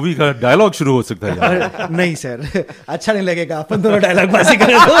कोई मूवी का डायलॉग शुरू हो सकता है यार नहीं सर अच्छा नहीं लगेगा अपन दोनों डायलॉग बाजी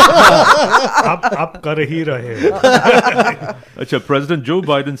करें आप कर ही रहे हैं अच्छा President Joe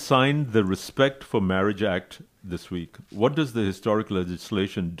Biden signed the Respect for Marriage Act this week. What does the historic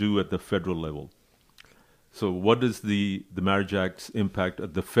legislation do at the federal level? So what is the Marriage Act's impact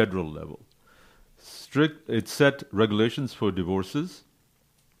at the federal level? It set regulations for divorces,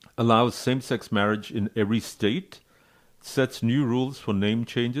 allows same-sex marriage in every state, sets new rules for name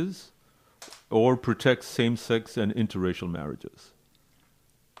changes, or protects same-sex and interracial marriages.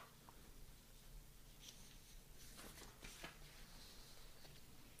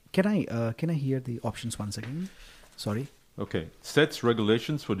 Can I hear the options once again? Sorry. Okay. Sets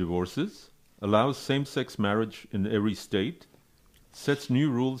regulations for divorces, allows same-sex marriage in every state, sets new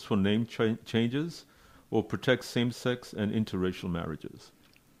rules for name changes, or protects same-sex and interracial marriages.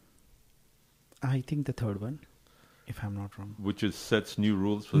 I think the third one, if I'm not wrong. Which is sets new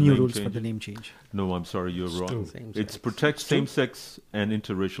rules for the name change. No, I'm sorry, you're wrong. It protects same-sex and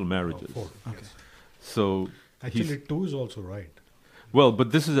interracial marriages. Okay. So actually, 2 is also right. Well,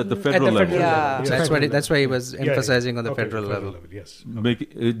 but this is at the federal level. Yeah. That's why he was emphasizing on the federal level. Yes.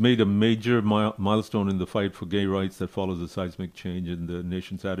 It made a major milestone in the fight for gay rights that follows a seismic change in the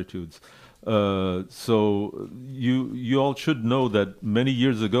nation's attitudes. So you all should know that many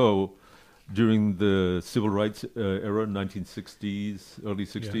years ago, during the civil rights era, 1960s, early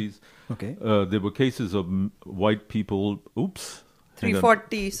 60s, there were cases of white people. Oops.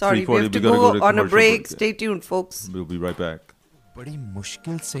 340. Sorry, we have to go on a break. Stay tuned, folks. We'll be right back. बड़ी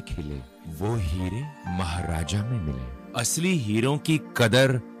मुश्किल से खिले वो हीरे महाराजा में मिले असली हीरों की कदर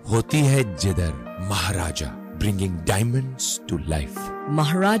होती है जिधर महाराजा bringing diamonds to life.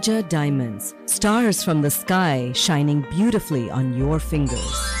 Maharaja Diamonds, stars from the sky shining beautifully on your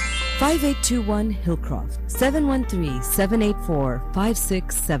fingers. 5821 Hillcroft,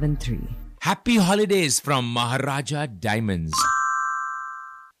 713-784-5673. Happy holidays from Maharaja Diamonds.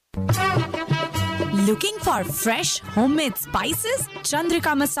 Looking for fresh homemade spices?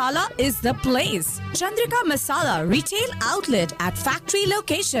 Chandrika Masala is the place. Chandrika Masala retail outlet at factory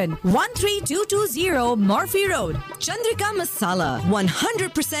location 13220 Murphy Road. Chandrika Masala,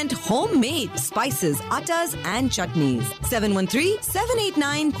 100% homemade spices, attas and chutneys.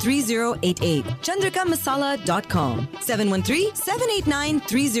 713-789-3088. ChandrikaMasala.com.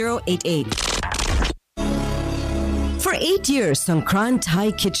 713-789-3088. For 8 years, Songkran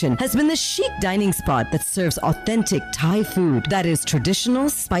Thai Kitchen has been the chic dining spot that serves authentic Thai food that is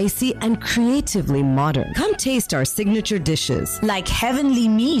traditional, spicy, and creatively modern. Come taste our signature dishes like heavenly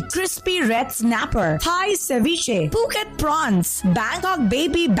meat, crispy red snapper, Thai ceviche, Phuket prawns, Bangkok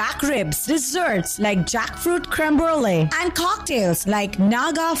baby back ribs, desserts like jackfruit creme brulee, and cocktails like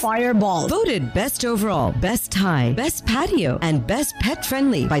Naga fireball. Voted best overall, best Thai, best patio, and best pet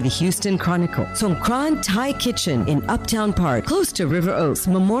friendly by the Houston Chronicle. Songkran Thai Kitchen in Uptown Park, close to River Oaks,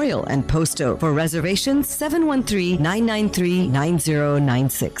 Memorial, and Post Oak. For reservations,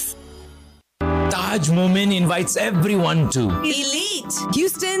 713-993-9096. Taj Moomin invites everyone to Elite,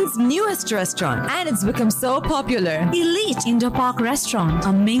 Houston's newest restaurant, and it's become so popular. Elite Indo Park Restaurant.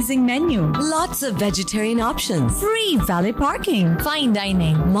 Amazing menu. Lots of vegetarian options. Free valet parking. Fine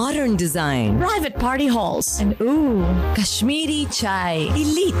dining. Modern design. Private party halls. And Kashmiri chai.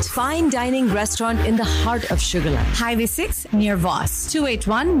 Elite fine dining restaurant in the heart of Sugarland. Highway 6 near Voss.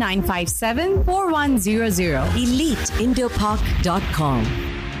 281-957-4100. EliteIndoPark.com.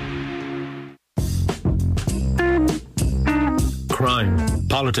 Crime,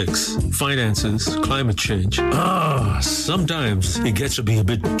 politics, finances, climate change. Sometimes it gets to be a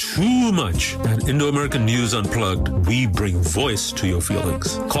bit too much. At Indo-American News Unplugged, we bring voice to your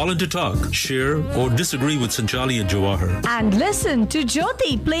feelings. Call in to talk, share, or disagree with Sanchali and Jawahar. And listen to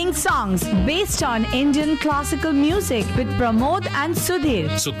Jyoti playing songs based on Indian classical music with Pramod and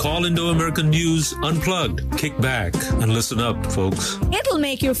Sudhir. So call Indo-American News Unplugged. Kick back and listen up, folks. It'll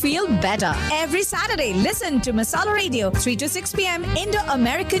make you feel better. Every Saturday, listen to Masala Radio, 3 to 6 p.m.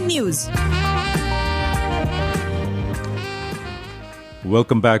 Indo-American News.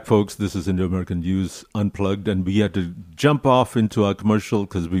 Welcome back, folks. This is Indo-American News Unplugged, and we had to jump off into our commercial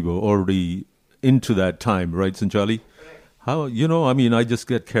because we were already into that time, right, Sanchali? How, I just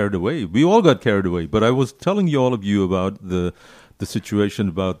get carried away. We all got carried away, but I was telling all of you about the situation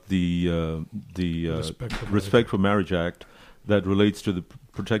about the Respect for Marriage Act that relates to the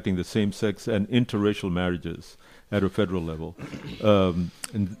protecting the same-sex and interracial marriages at a federal level. In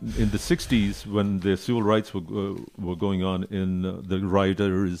the 60s, when the civil rights were going on in the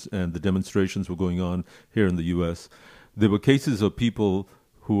rioters and the demonstrations were going on here in the U.S., there were cases of people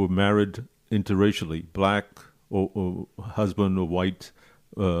who were married interracially, black or husband or white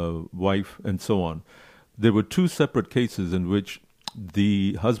wife, and so on. There were two separate cases in which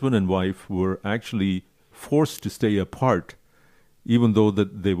the husband and wife were actually forced to stay apart, even though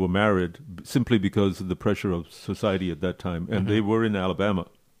that they were married, simply because of the pressure of society at that time. And they were in Alabama.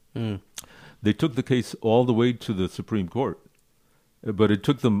 They took the case all the way to the Supreme Court. But it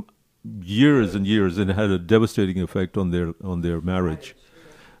took them years and years, and it had a devastating effect on their marriage.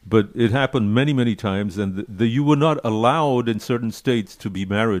 But it happened many, many times, and you were not allowed in certain states to be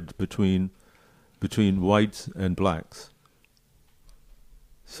married between whites and blacks.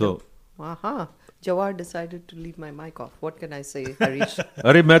 So... Jawahar decided to leave my mic off. What can I say, Harish?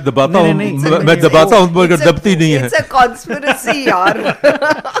 अरे मैं दबाता हूँ मगर दबती नहीं है. It's a conspiracy, यार.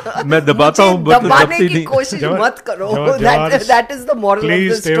 मैं दबाता हूँ मगर दबाने की कोशिश मत करो. That is the moral of the story.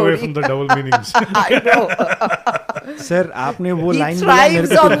 Please stay away from the double meanings. I know. Sir आपने वो लाइन बोला मेरे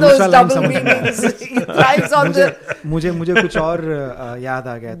को दूसरा लाइन समझ में मुझे कुछ और याद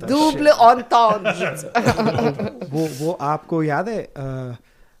आ गया था. Double entendre. वो आपको याद है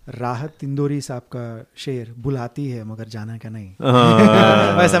राहत इंदौरी साहब का शेर, बुलाती है मगर जाना क्या नहीं.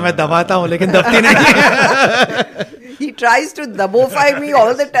 वैसा मैं दबाता हूँ लेकिन दबती नहीं. He tries to dabofy me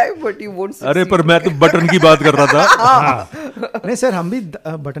all the time, but he won't succeed. अरे पर मैं तो बटन की बात कर रहा था. नहीं सर, हम भी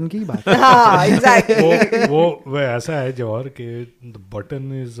बटन की बात. हाँ, exactly. वो ऐसा है जवाहर के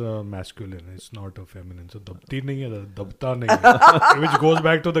button is masculine, it's not a feminine. So दबती नहीं है, दबता नहीं है. Which goes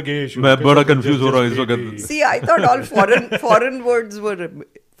back to the gay issue. मैं बड़ा confused हो रहा हूँ इस वक्त. See, I thought all foreign words were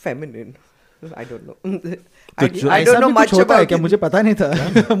feminine. I don't know. I don't know much about क्या मुझे पता नहीं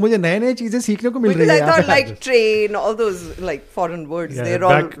था. मुझे नए चीजें सीखने को मिल रही है. Because I thought like train, all those like foreign words, they're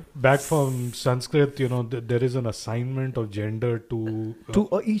all back from Sanskrit. There is an assignment of gender to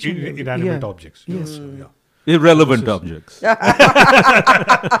each inanimate objects. Yes. Irrelevant objects.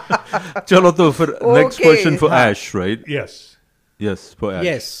 चलो तो फिर next question for Ash, right? Yes, for Ash.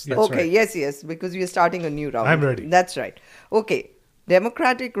 Yes. Okay, right. Yes, because we are starting a new round. I'm ready. That's right. Okay.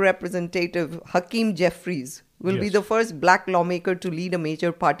 Democratic Representative Hakeem Jeffries will be the first black lawmaker to lead a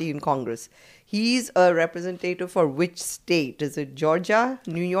major party in Congress. He's a representative for which state? Is it Georgia,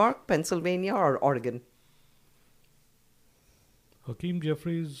 New York, Pennsylvania, or Oregon? Hakeem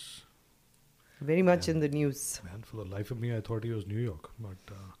Jeffries. Very much in the news. Man, for the life of me, I thought he was New York. But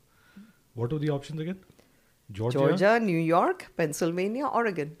what were the options again? Georgia, New York, Pennsylvania,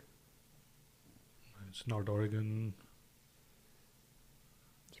 Oregon. It's not Oregon.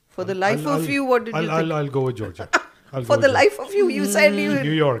 For the life of you, what did you think? I'll go with Georgia. For the life of you, you said you...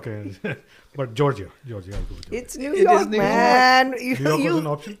 New York. But Georgia, I'll go with Georgia. It's New York, man. New York was an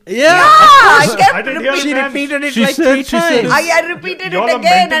option? Yeah! I kept repeating. She repeated it like 3 times. I repeated it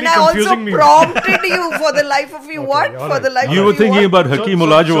again, and I also prompted you. For the life of you, what? For the life of you, you were thinking about Hakeem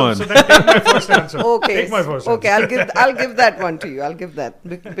Olajuwon. So then take my first answer. Okay. Take my first answer. Okay, I'll give that one to you. I'll give that.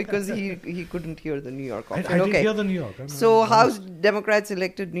 Because he couldn't hear the New York option. I did hear the New York. So House Democrats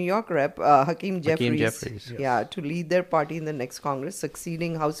elected New York Rep Hakeem Jeffries. Jeffries. Yeah, to lead their party in the next Congress,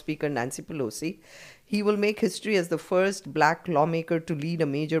 succeeding House Speaker Nancy Pelosi. He will make history as the first black lawmaker to lead a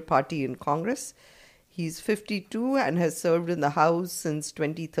major party in Congress. He's 52 and has served in the House since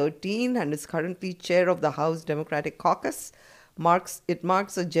 2013 and is currently chair of the House Democratic Caucus. It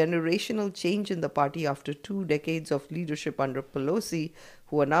marks a generational change in the party after 2 decades of leadership under Pelosi,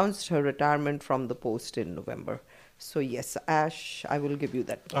 who announced her retirement from the post in November. So yes, Ash, I will give you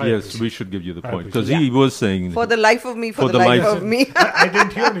that point. Yes, we should give you the point. Because he was saying... For the life of me, for the life of me. I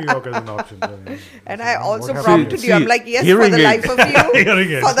didn't hear New York as an option. And I also prompted you. I'm like, yes, for the life of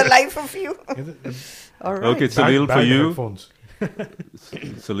you. For the life of you. All right. Okay, Salil, for you. Headphones.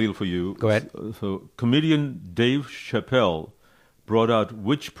 Salil, for you. Go ahead. So, comedian Dave Chappelle brought out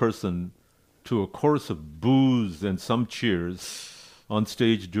which person to a chorus of boos and some cheers on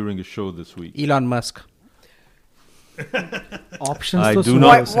stage during a show this week? Elon Musk. Options I to do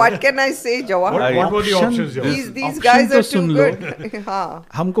not. What can I say, Jawahar? What were the options? These guys are too good.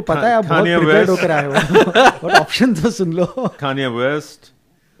 हमको पता है आप बहुत prepared होकर आए हो. What option तो सुन लो. Kanye West,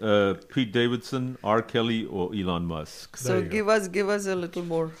 Pete Davidson, R. Kelly, or Elon Musk. So give us a little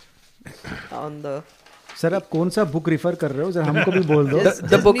more on the. Sir आप कौन सा बुक रिफर कर रहे हो जरा हमको भी बोल दो.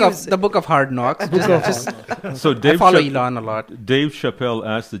 The book of Hard Knocks. So I follow Elon a lot. Dave Chappelle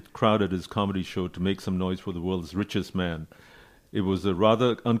asked the crowd at his comedy show to make some noise for the world's richest man. It was a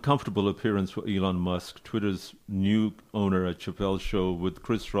rather uncomfortable appearance for Elon Musk, Twitter's new owner, at Chappelle's show with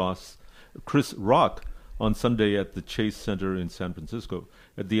Chris Rock on Sunday at the Chase Center in San Francisco.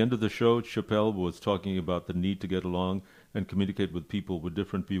 At the end of the show, Chappelle was talking about the need to get along and communicate with people with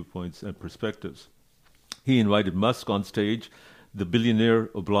different viewpoints and perspectives. He invited Musk on stage. The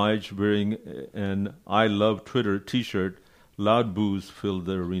billionaire obliged, wearing an I Love Twitter t-shirt. Loud boos filled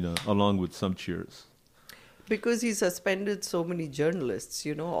the arena, along with some cheers. Because he suspended so many journalists,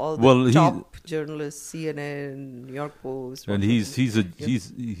 all the top journalists, CNN, New York Post. And he's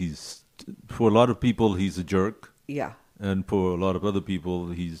for a lot of people, he's a jerk. Yeah. And for a lot of other people,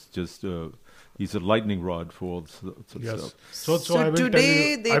 he's just... he's a lightning rod for all sorts of stuff. So I will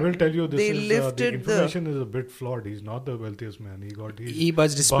tell you this is the information is a bit flawed. He's not the wealthiest man. He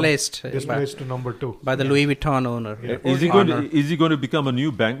was displaced to number 2 by the Louis Vuitton owner. Yeah. Is he going to become a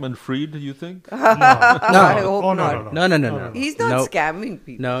new Bankman Fried, you think? No. I hope not. No. He's not scamming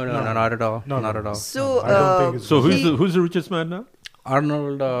people. No, not at all. Not at all. So who's the richest man now?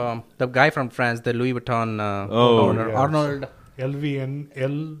 Arnold, the guy from France, the Louis Vuitton owner. Yes. Arnold.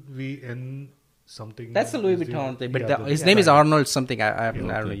 LVN something. That's the Louis Vuitton thing, but his name is Arnold something. I don't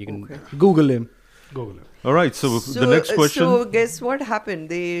know. You can Google him. All right, so the next question. So guess what happened?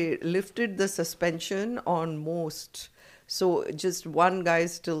 They lifted the suspension on most. So just one guy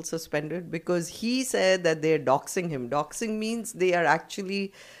is still suspended because he said that they're doxing him. Doxing means they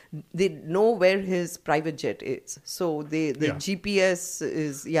know where his private jet is. So the GPS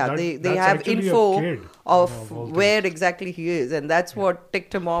is, they have info of where exactly he is. And that's what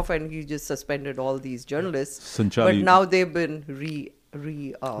ticked him off, and he just suspended all these journalists. But now they've been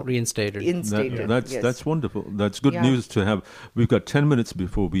reinstated. That's wonderful. That's good news to have. We've got 10 minutes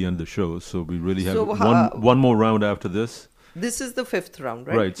before we end the show, so we really have one more round after this. This is the 5th round,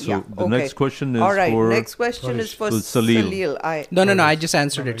 right? Right. So the next question is all right. for... Next question is for Salil. No. I just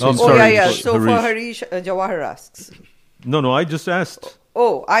answered it. I'm sorry. So for Harish, Jawahar asks. No, I just asked.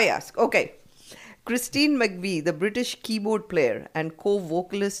 Oh, I ask. Okay. Christine McVie, the British keyboard player and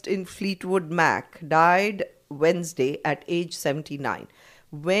co-vocalist in Fleetwood Mac, died Wednesday at age 79.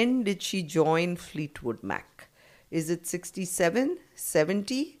 When did she join Fleetwood Mac? Is it 67,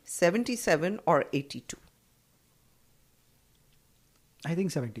 70, 77 or 82? I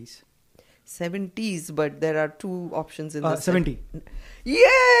think 70s. 70s, but there are two options in the 70. Yay!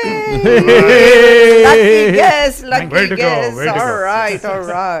 Lucky guess. All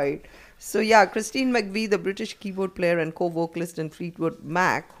right. So yeah, Christine McVie, the British keyboard player and co-vocalist in Fleetwood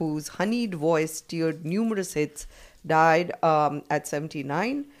Mac, whose honeyed voice steered numerous hits, died at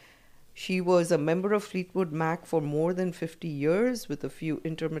 79. She was a member of Fleetwood Mac for more than 50 years with a few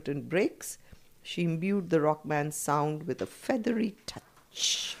intermittent breaks. She imbued the rock band's sound with a feathery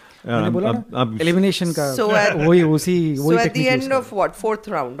touch. Elimination ka. So at the end of what, fourth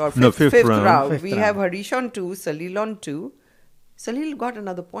round or fifth round, we have Harish on 2, Salil on 2. Salil got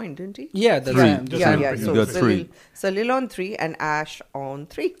another point, didn't he? Yeah, So Salil on 3 and Ash on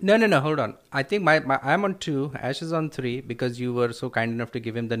 3. No, hold on. I think I'm on 2, Ash is on 3 because you were so kind enough to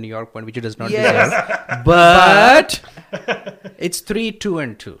give him the New York point, which he does not deserve. But it's 3, 2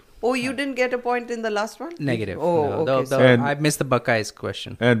 and 2. Oh, you didn't get a point in the last one? Negative. Oh, no, okay. I missed the Buckeyes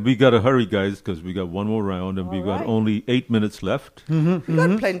question. And we got to hurry, guys, because we got one more round and we've got only 8 minutes left. We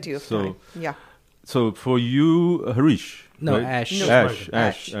got plenty of time. Yeah. So for you, Harish. No, right? Ash. No,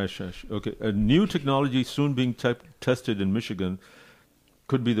 Ash. Okay. A new technology soon being tested in Michigan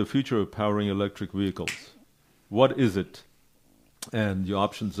could be the future of powering electric vehicles. What is it? And the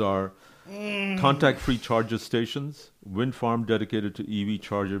options are contact-free charger stations, wind farm dedicated to EV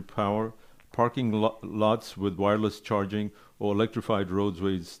charger power, parking lots with wireless charging, or electrified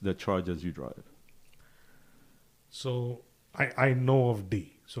roadways that charge as you drive. So I know of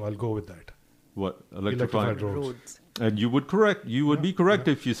D, so I'll go with that. What? Electrified roads. And you would be correct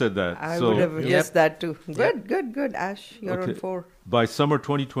if you said that. I would have guessed that too. Good. Ash, you're on 4. By summer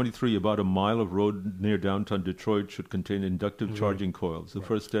 2023, about a mile of road near downtown Detroit should contain inductive charging coils, the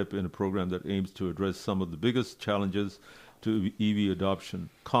first step in a program that aims to address some of the biggest challenges to EV adoption: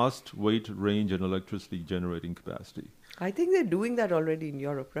 cost, weight, range, and electricity generating capacity. I think they're doing that already in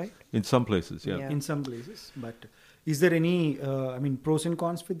Europe, right? In some places, yeah. In some places. But is there any, pros and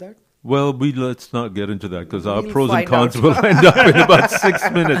cons with that? Well, let's not get into that because our pros and cons will end up in about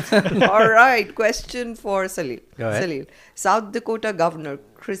 6 minutes. All right. Question for Salil. Go ahead. Salil. South Dakota Governor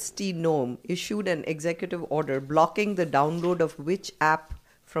Kristi Noem issued an executive order blocking the download of which app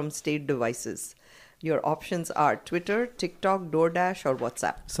from state devices? Your options are Twitter, TikTok, DoorDash, or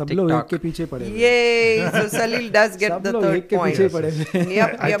WhatsApp. सब लोग एक के पीछे पड़े हुए. Yay! So Salil does get the third point.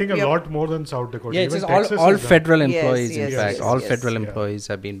 I think a lot more than South Dakota. Yeah, it's all federal employees. In fact, all federal employees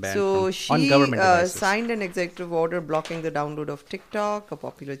have been banned on government devices. Signed an executive order blocking the download of TikTok, a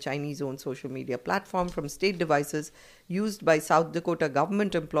popular Chinese-owned social media platform, from state devices used by South Dakota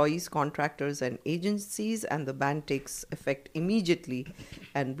government employees, contractors, and agencies, and the ban takes effect immediately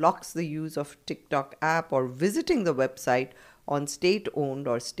and blocks the use of TikTok app or visiting the website on state-owned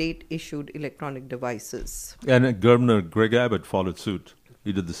or state-issued electronic devices. And Governor Greg Abbott followed suit.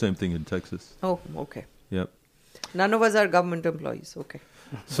 He did the same thing in Texas. Oh, okay. Yep. None of us are government employees. Okay.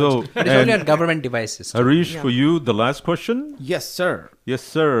 So, but it's only on government devices. Harish, for you, the last question? Yes, sir. Yes,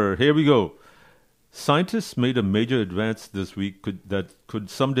 sir. Here we go. Scientists made a major advance this week that could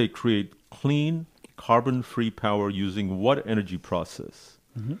someday create clean, carbon-free power using what energy process?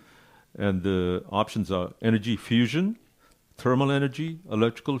 Mm-hmm. And the options are energy fusion, thermal energy,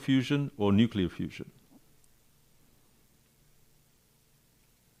 electrical fusion, or nuclear fusion.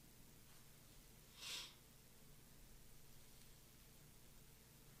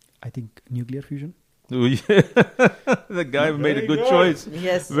 I think nuclear fusion. Oh, yeah. The guy made a good choice.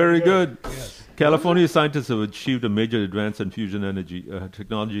 Yes. Very good. Yes. California scientists have achieved a major advance in fusion energy, a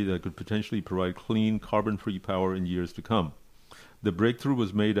technology that could potentially provide clean, carbon-free power in years to come. The breakthrough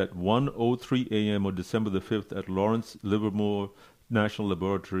was made at 1:03 a.m. on December the 5th at Lawrence Livermore National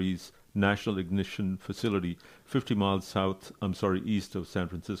Laboratories National Ignition Facility, 50 miles east of San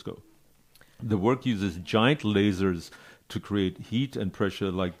Francisco. The work uses giant lasers to create heat and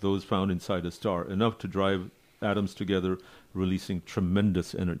pressure like those found inside a star, enough to drive atoms together, releasing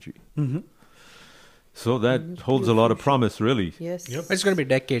tremendous energy. Mm-hmm. So that holds a lot of promise, really. Yes. Yep. It's going to be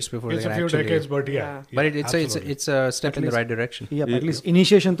decades before it's they a few actually... decades, but yeah. But it's a step in the right direction. Yeah, at least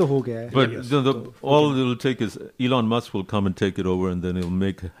initiation to ho gaya hai. But all it'll take is Elon Musk will come and take it over, and then he'll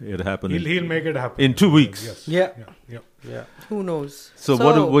make it happen. He'll make it happen in 2 weeks. Yes. Yeah. Who knows? So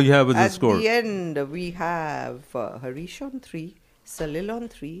what do we have as a score? At the end, we have Harish on 3, Salil on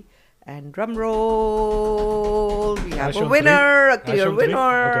 3, and drum roll, we have a winner, a clear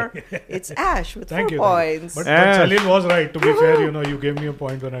winner. Okay. It's Ash with 4 points. But Salil was right. To be fair, you gave me a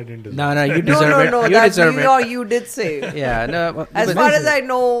point when I didn't deserve it. No, you deserve it. No, you deserve it. You did say. Yeah, no. As far as I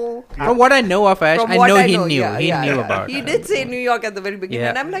know. From what I know of Ash, I know he knew. He knew about it. He did say New York at the very beginning.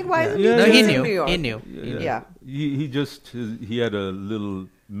 And I'm like, why isn't he choosing New York? He knew. Yeah. He had a little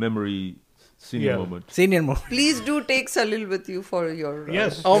memory Senior moment. Senior moment. Please do take Salil with you for your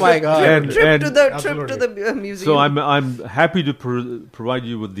Oh my God. trip to the museum. So I'm happy to provide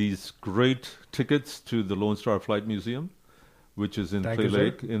you with these great tickets to the Lone Star Flight Museum, which is in Clay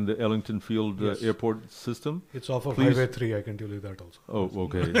Lake in the Ellington Field airport system. It's off of Highway 3, I can tell you that also. Oh,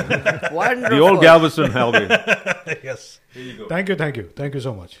 okay. Wonderful. The old Galveston highway. Yes. Here you go. Thank you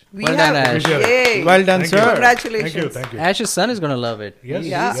so much. Well done, Ash. Well done, sir. Congratulations. Thank you. Ash's son is going to love it.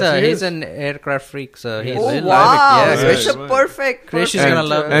 Yes. He's an aircraft freak, so he'll Oh, love wow. it. So it's a perfect. Krish is going to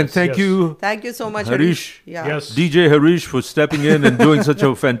love it. And thank you. Thank you so much, Harish. Yeah. Yes. DJ Harish for stepping in and doing such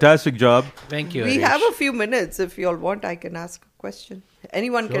a fantastic job. Thank you, We Harish. have a few minutes. If you all want, I can ask a question.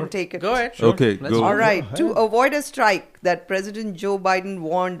 Anyone can take it. Go ahead. Okay, Let's go. All right. To avoid a strike that President Joe Biden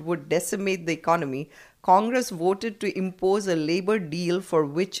warned would decimate the economy, Congress voted to impose a labor deal for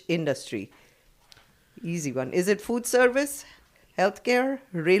which industry? Easy one. Is it food service, healthcare,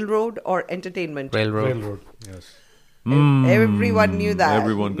 railroad, or entertainment? Railroad. Yes. Everyone knew that.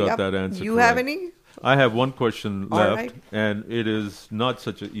 Everyone got that answer. You correct. have any? I have one question All left, right. and it is not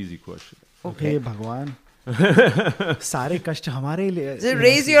such an easy question. Okay. भगवान सारे कष्ट हमारे लिए So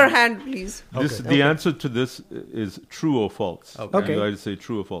raise your hand, please. The answer to this is true or false. Okay. You guys say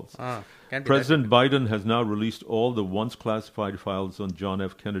true or false. Can't be President Biden has now released all the once classified files on John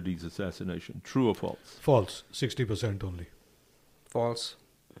F. Kennedy's assassination. True or false? False. 60% only. False.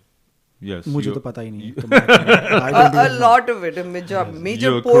 Yes. मुझे तो पता ही नहीं A lot of it, a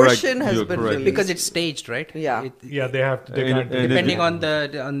major portion has been released. Because it's staged, right? Yeah. Yeah, they have to. They can't, depending on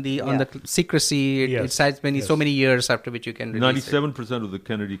the secrecy, it has so many years after which you can release 97% of the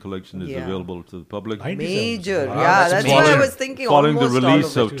Kennedy collection is available to the public. Major, that's why I was thinking following the almost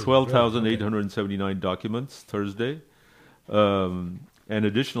release all of 12,879 documents Thursday. An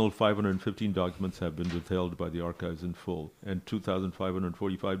additional 515 documents have been withheld by the archives in full, and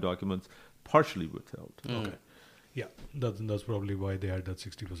 2,545 documents partially withheld. Okay. Yeah, that's probably why they had that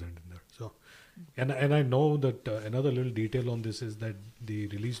 60% in there. So, and I know that another little detail on this is that the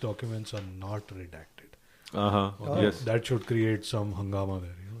released documents are not redacted. Yes. That should create some hangama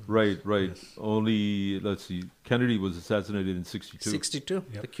there. Right. Yes. Only, let's see, Kennedy was assassinated in 62. 62,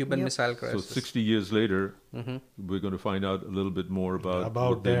 the Cuban Missile Crisis. So 60 years later, we're going to find out a little bit more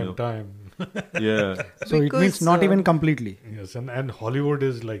about damn time. Yeah. So it means not even completely. Yes, and Hollywood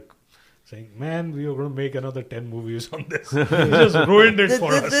is like saying, man, we are going to make another 10 movies on this. You just ruined it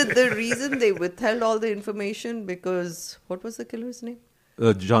for us. The reason they withheld all the information because, what was the killer's name?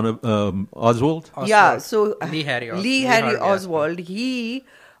 John Oswald? Yeah, so Lee Harvey Oswald,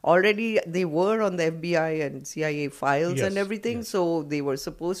 they were on the FBI and CIA files and everything, so they were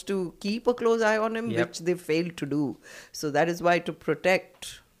supposed to keep a close eye on him, which they failed to do. So that is why, to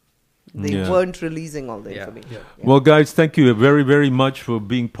protect, they weren't releasing all the information. Well, guys, thank you very, very much for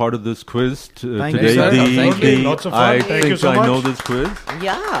being part of this quiz today. Thank you. Lots of fun. I Thank think you so I much. know this quiz.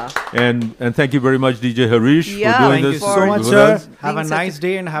 Yeah. And thank you very much, DJ Harish, for doing Thank this. you so much, with sir. us. Have a nice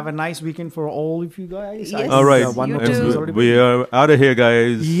day and have a nice weekend for all of you guys. Yes. All right. You And too. we are out of here,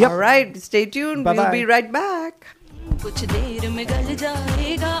 guys. All right, stay tuned. Bye-bye. We'll be right back. कुछ देर में गल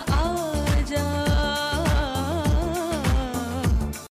जाएगा आजा